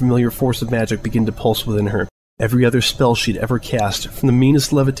felt the familiar force of magic begin to pulse within her. Every other spell she'd ever cast, from the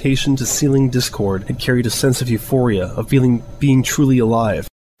meanest levitation to sealing discord, had carried a sense of euphoria, of being truly alive.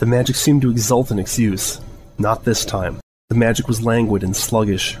 The magic seemed to exult in its use. Not this time. The magic was languid and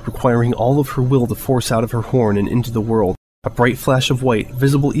sluggish, requiring all of her will to force out of her horn and into the world. A bright flash of white,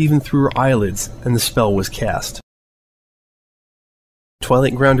 visible even through her eyelids, and the spell was cast.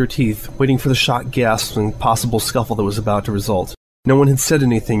 Twilight ground her teeth, waiting for the shocked gasps and possible scuffle that was about to result. No one had said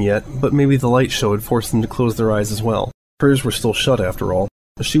anything yet, but maybe the light show had forced them to close their eyes as well. Hers were still shut, after all.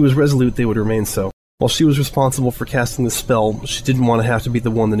 But she was resolute they would remain so. While she was responsible for casting the spell, she didn't want to have to be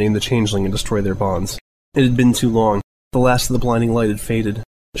the one to name the changeling and destroy their bonds. It had been too long. The last of the blinding light had faded.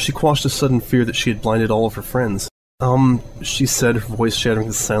 She quashed a sudden fear that she had blinded all of her friends. She said, her voice shattering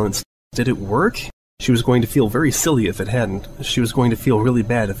the silence. Did it work? She was going to feel very silly if it hadn't. She was going to feel really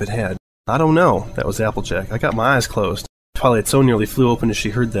bad if it had. I don't know. That was Applejack. I got my eyes closed. Twilight's own nearly flew open as she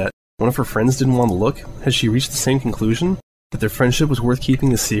heard that. One of her friends didn't want to look? Had she reached the same conclusion? That their friendship was worth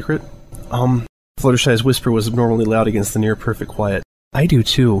keeping a secret? Fluttershy's whisper was abnormally loud against the near-perfect quiet. I do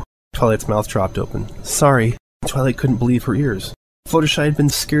too. Twilight's mouth dropped open. Sorry. Twilight couldn't believe her ears. Fluttershy had been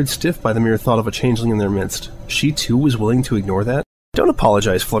scared stiff by the mere thought of a changeling in their midst. She too was willing to ignore that? Don't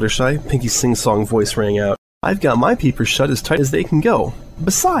apologize, Fluttershy, Pinkie's sing-song voice rang out. I've got my peepers shut as tight as they can go.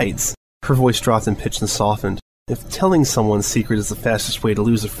 Besides... Her voice dropped in pitch and softened. If telling someone's secret is the fastest way to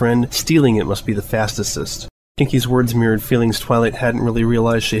lose a friend, stealing it must be the fastestest. Pinkie's words mirrored feelings Twilight hadn't really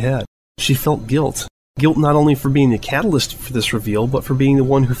realized she had. She felt guilt. Guilt not only for being the catalyst for this reveal, but for being the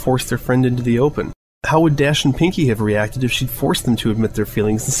one who forced their friend into the open. How would Dash and Pinkie have reacted if she'd forced them to admit their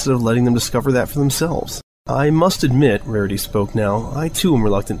feelings instead of letting them discover that for themselves? I must admit, Rarity spoke now, I too am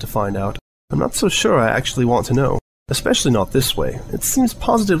reluctant to find out. I'm not so sure I actually want to know. Especially not this way. It seems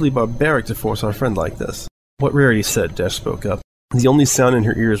positively barbaric to force our friend like this. What Rarity said, Dash spoke up. The only sound in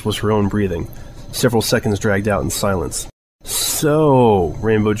her ears was her own breathing. Several seconds dragged out in silence. So,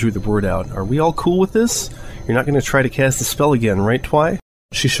 Rainbow drew the word out. Are we all cool with this? You're not going to try to cast the spell again, right, Twi?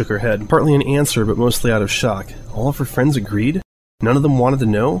 She shook her head, partly in answer but mostly out of shock. All of her friends agreed? None of them wanted to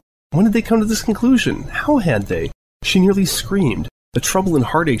know? When did they come to this conclusion? How had they? She nearly screamed. The trouble and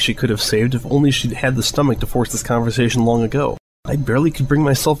heartache she could have saved if only she'd had the stomach to force this conversation long ago. I barely could bring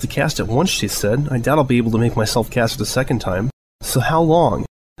myself to cast it once, she said. I doubt I'll be able to make myself cast it a second time. So how long?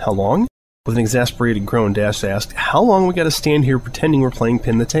 How long? With an exasperated groan, Dash asked, how long we gotta stand here pretending we're playing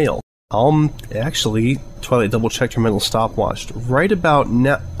pin the tail? Actually, Twilight double-checked her mental stopwatch. Right about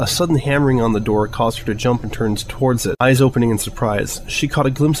now, a sudden hammering on the door caused her to jump and turn towards it, eyes opening in surprise. She caught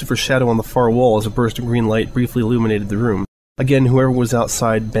a glimpse of her shadow on the far wall as a burst of green light briefly illuminated the room. Again, whoever was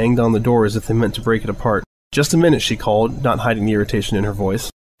outside banged on the door as if they meant to break it apart. Just a minute, she called, not hiding the irritation in her voice.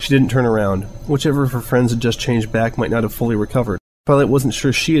 She didn't turn around. Whichever of her friends had just changed back might not have fully recovered. Twilight wasn't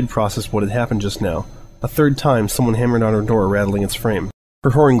sure she had processed what had happened just now. A third time, someone hammered on her door, rattling its frame. Her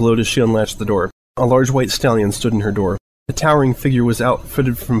horn glowed as she unlatched the door. A large white stallion stood in her door. The towering figure was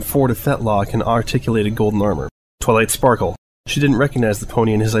outfitted from fore to fetlock in articulated golden armor. Twilight sparkled. She didn't recognize the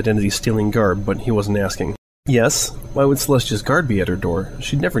pony in his identity-stealing garb, but he wasn't asking. Yes? Why would Celestia's guard be at her door?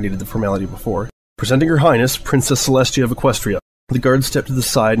 She'd never needed the formality before. Presenting Her Highness, Princess Celestia of Equestria. The guard stepped to the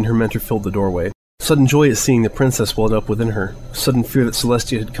side and her mentor filled the doorway. Sudden joy at seeing the princess welled up within her. Sudden fear that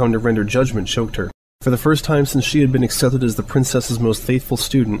Celestia had come to render judgment choked her. For the first time since she had been accepted as the princess's most faithful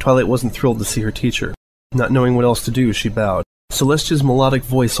student, Twilight wasn't thrilled to see her teacher. Not knowing what else to do, she bowed. Celestia's melodic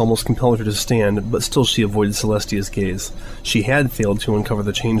voice almost compelled her to stand, but still she avoided Celestia's gaze. She had failed to uncover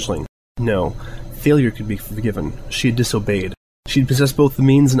the changeling. No, failure could be forgiven. She had disobeyed. She had possessed both the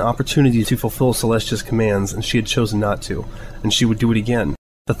means and opportunity to fulfill Celestia's commands, and she had chosen not to, and she would do it again.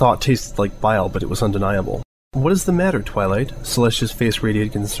 The thought tasted like bile, but it was undeniable. What is the matter, Twilight? Celestia's face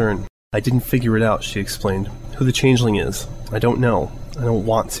radiated concern. I didn't figure it out, she explained. Who the changeling is. I don't know. I don't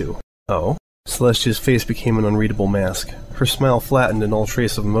want to. Oh? Celestia's face became an unreadable mask. Her smile flattened and all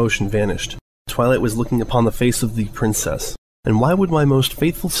trace of emotion vanished. Twilight was looking upon the face of the princess. And why would my most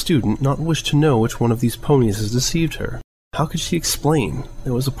faithful student not wish to know which one of these ponies has deceived her? How could she explain?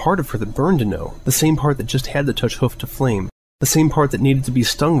 There was a part of her that burned to know, the same part that just had to touch hoof to flame, the same part that needed to be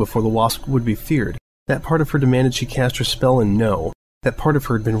stung before the wasp would be feared. That part of her demanded she cast her spell and know. That part of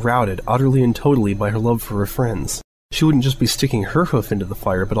her had been routed, utterly and totally, by her love for her friends. She wouldn't just be sticking her hoof into the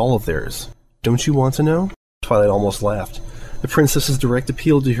fire, but all of theirs. Don't you want to know? Twilight almost laughed. The princess's direct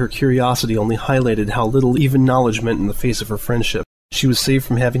appeal to her curiosity only highlighted how little even knowledge meant in the face of her friendship. She was saved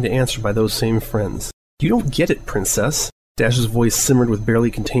from having to answer by those same friends. You don't get it, princess. Dash's voice simmered with barely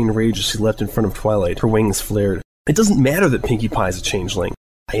contained rage as she leapt in front of Twilight. Her wings flared. It doesn't matter that Pinkie Pie's a changeling.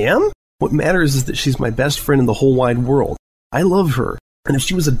 I am? What matters is that she's my best friend in the whole wide world. I love her. And if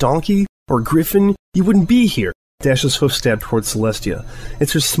she was a donkey or a griffin, you wouldn't be here. Dash's hoof stabbed towards Celestia.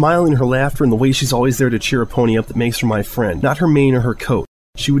 It's her smile and her laughter and the way she's always there to cheer a pony up that makes her my friend, not her mane or her coat.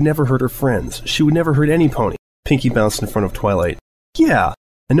 She would never hurt her friends. She would never hurt any pony. Pinkie bounced in front of Twilight. Yeah,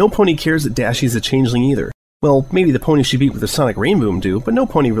 and no pony cares that Dashy's a changeling either. Well, maybe the pony she beat with her sonic rainboom do, but no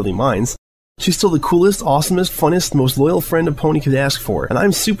pony really minds. She's still the coolest, awesomest, funnest, most loyal friend a pony could ask for, and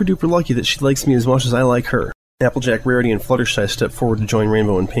I'm super duper lucky that she likes me as much as I like her. Applejack, Rarity, and Fluttershy stepped forward to join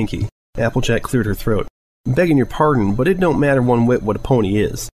Rainbow and Pinkie. Applejack cleared her throat. Begging your pardon, but it don't matter one whit what a pony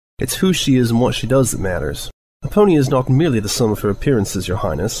is. It's who she is and what she does that matters. A pony is not merely the sum of her appearances, Your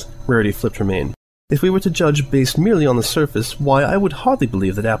Highness. Rarity flipped her mane. If we were to judge based merely on the surface, why, I would hardly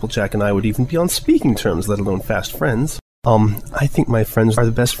believe that Applejack and I would even be on speaking terms, let alone fast friends. I think my friends are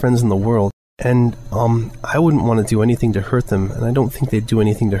the best friends in the world, and, I wouldn't want to do anything to hurt them, and I don't think they'd do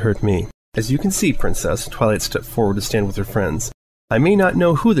anything to hurt me. As you can see, Princess, Twilight stepped forward to stand with her friends. I may not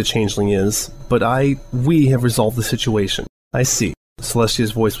know who the changeling is, but we have resolved the situation. I see.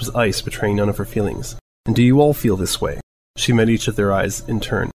 Celestia's voice was ice, betraying none of her feelings. And do you all feel this way? She met each of their eyes in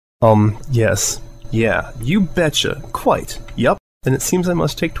turn. Yes. Yeah, you betcha. Quite. Yup. Then it seems I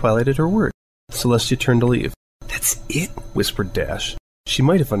must take Twilight at her word. Celestia turned to leave. That's it, whispered Dash. She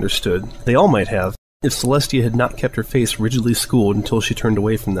might have understood. They all might have, if Celestia had not kept her face rigidly schooled until she turned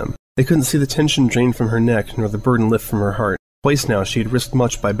away from them. They couldn't see the tension drain from her neck, nor the burden lift from her heart. Twice now she had risked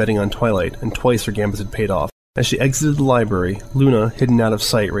much by betting on Twilight, and twice her gambit had paid off. As she exited the library, Luna, hidden out of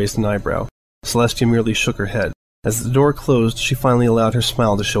sight, raised an eyebrow. Celestia merely shook her head. As the door closed, she finally allowed her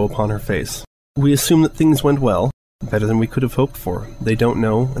smile to show upon her face. We assume that things went well. Better than we could have hoped for. They don't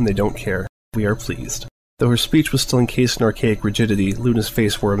know, and they don't care. We are pleased. Though her speech was still encased in archaic rigidity, Luna's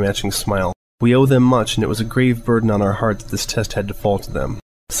face wore a matching smile. We owe them much, and it was a grave burden on our heart that this test had to fall to them.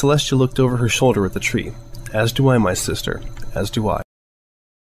 Celestia looked over her shoulder at the tree. As do I, my sister. As do I.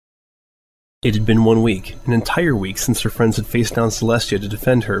 It had been 1 week, an entire week since her friends had faced down Celestia to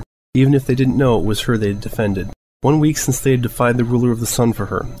defend her, even if they didn't know it was her they had defended. 1 week since they had defied the ruler of the sun for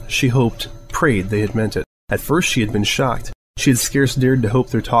her. She hoped, prayed they had meant it. At first she had been shocked. She had scarce dared to hope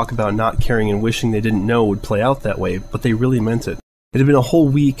their talk about not caring and wishing they didn't know would play out that way, but they really meant it. It had been a whole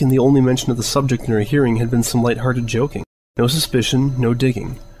week, and the only mention of the subject in her hearing had been some light-hearted joking. No suspicion, no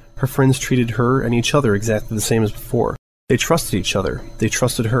digging. Her friends treated her and each other exactly the same as before. They trusted each other. They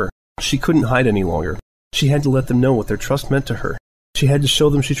trusted her. She couldn't hide any longer. She had to let them know what their trust meant to her. She had to show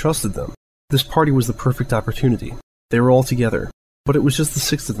them she trusted them. This party was the perfect opportunity. They were all together. But it was just the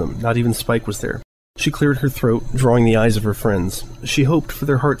 6 of them. Not even Spike was there. She cleared her throat, drawing the eyes of her friends. She hoped, for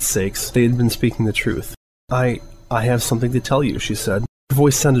their hearts' sakes, they had been speaking the truth. I have something to tell you, she said. Her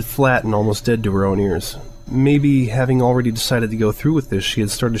voice sounded flat and almost dead to her own ears. maybe having already decided to go through with this, she had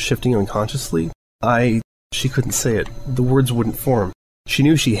started shifting unconsciously? She couldn't say it. The words wouldn't form. She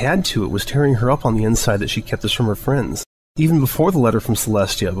knew she had to. It was tearing her up on the inside that she kept this from her friends. Even before the letter from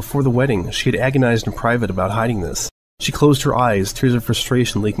Celestia, before the wedding, she had agonized in private about hiding this. She closed her eyes, tears of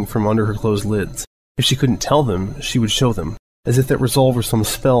frustration leaking from under her closed lids. If she couldn't tell them, she would show them. As if that resolve were some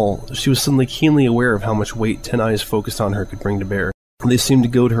spell, she was suddenly keenly aware of how much weight 10 eyes focused on her could bring to bear. They seemed to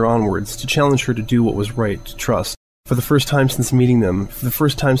goad her onwards, to challenge her to do what was right, to trust. For the first time since meeting them, for the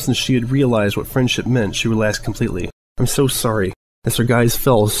first time since she had realized what friendship meant, she relaxed completely. "I'm so sorry." As her gaze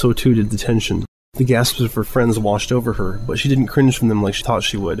fell, so too did the tension. The gasps of her friends washed over her, but she didn't cringe from them like she thought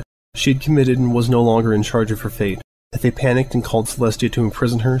she would. She had committed and was no longer in charge of her fate. If they panicked and called Celestia to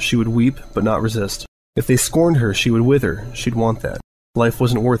imprison her, she would weep, but not resist. If they scorned her, she would wither. She'd want that. Life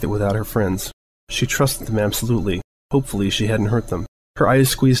wasn't worth it without her friends. She trusted them absolutely. Hopefully she hadn't hurt them. Her eyes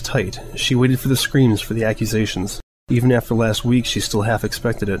squeezed tight. She waited for the screams, for the accusations. Even after last week, she still half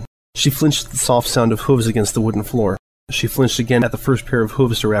expected it. She flinched at the soft sound of hooves against the wooden floor. She flinched again at the first pair of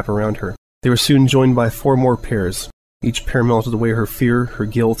hooves to wrap around her. They were soon joined by 4 more pairs. Each pair melted away her fear, her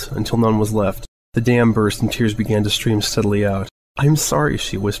guilt, until none was left. The dam burst and tears began to stream steadily out. "I'm sorry,"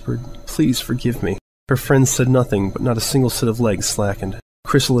 she whispered. "Please forgive me." Her friends said nothing, but not a single set of legs slackened.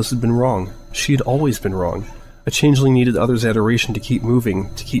 Chrysalis had been wrong. She had always been wrong. A changeling needed others' adoration to keep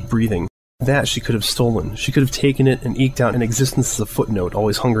moving, to keep breathing. That she could have stolen. She could have taken it and eked out an existence as a footnote,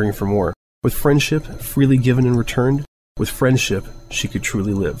 always hungering for more. With friendship, freely given and returned, with friendship, she could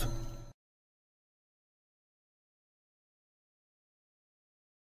truly live.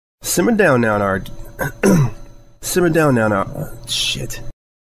 Simmer down now, Nard. Simmer down now. Shit.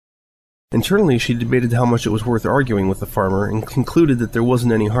 Internally, she debated how much it was worth arguing with the farmer, and concluded that there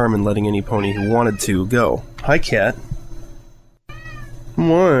wasn't any harm in letting any pony who wanted to go. "Hi, cat."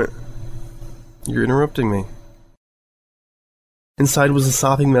 "What?" "You're interrupting me." Inside was a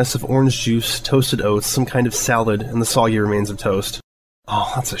sopping mess of orange juice, toasted oats, some kind of salad, and the soggy remains of toast.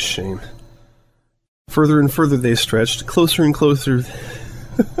 Oh, that's a shame. Further and further they stretched, closer and closer.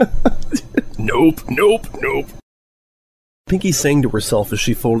 Nope, nope, nope. Pinky sang to herself as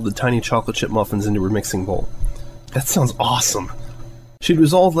she folded the tiny chocolate chip muffins into her mixing bowl. That sounds awesome. She'd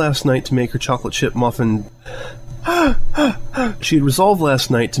resolved last night to make her chocolate chip muffins,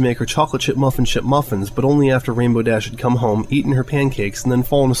 but only after Rainbow Dash had come home, eaten her pancakes, and then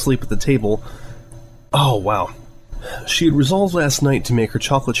fallen asleep at the table. Oh, wow. She had resolved last night to make her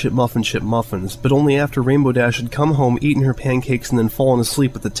chocolate chip muffins, but only after Rainbow Dash had come home, eaten her pancakes, and then fallen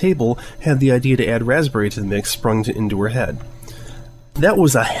asleep at the table, had the idea to add raspberry to the mix sprung into her head. That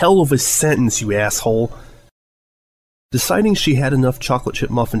was a hell of a sentence, you asshole. Deciding she had enough chocolate chip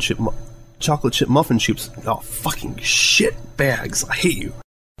muffin chips. Oh, fucking shit bags. I hate you.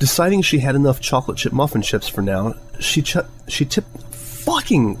 Deciding she had enough chocolate chip muffin chips for now, she tipped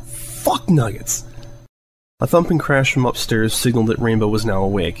fucking fuck nuggets. A thumping crash from upstairs signaled that Rainbow was now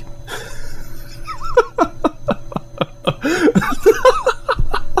awake.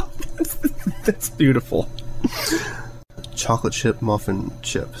 That's beautiful. Chocolate chip muffin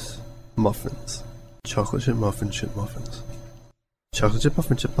chips. Muffins. Chocolate chip muffin chip muffins. Chocolate chip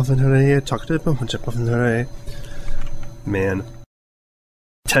muffin hooray. Chocolate chip muffin chip muffin hooray. Man.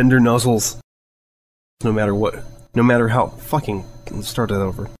 Tender nuzzles. No matter what. No matter how. Fucking. Let's start that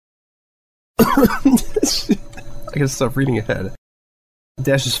over. I gotta stop reading ahead.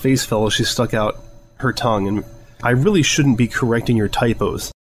 Dash's face fell as she stuck out her tongue, and I really shouldn't be correcting your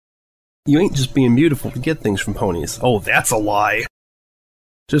typos. You ain't just being beautiful to get things from ponies. Oh, that's a lie!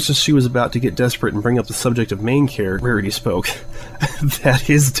 Just as she was about to get desperate and bring up the subject of main care, Rarity spoke. That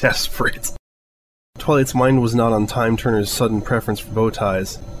is desperate. Twilight's mind was not on Time Turner's sudden preference for bow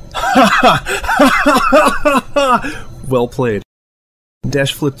ties. Well played.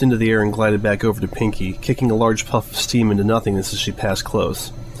 Dash flipped into the air and glided back over to Pinky, kicking a large puff of steam into nothingness as she passed close.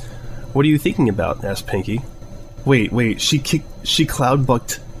 "What are you thinking about?" asked Pinky. Wait, she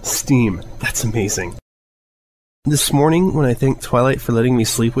cloud-bucked steam. That's amazing. "This morning, when I thanked Twilight for letting me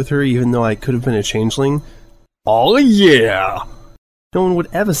sleep with her even though I could have been a changeling..." "Oh yeah!" "No one would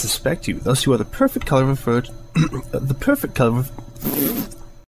ever suspect you, thus you are the perfect color of the perfect color of..."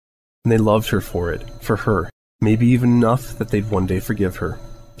 And they loved her for it. For her. Maybe even enough that they'd one day forgive her.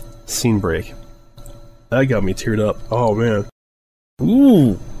 Scene break. That got me teared up. Oh man.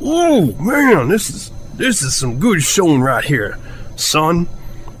 Ooh, man, this is some good showing right here, son.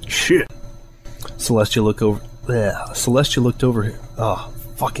 Shit. Celestia looked over. Ah,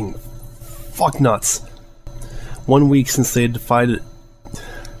 fucking fuck nuts. 1 week since they had defied it.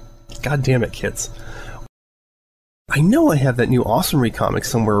 God damn it, kids. I know I have that new Awesomery comic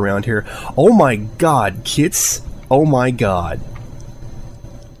somewhere around here. Oh my god, Kits! Oh my god.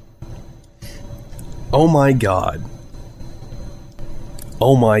 Oh my god.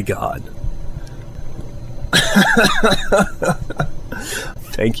 Oh my god.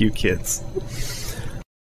 Thank you, Kits.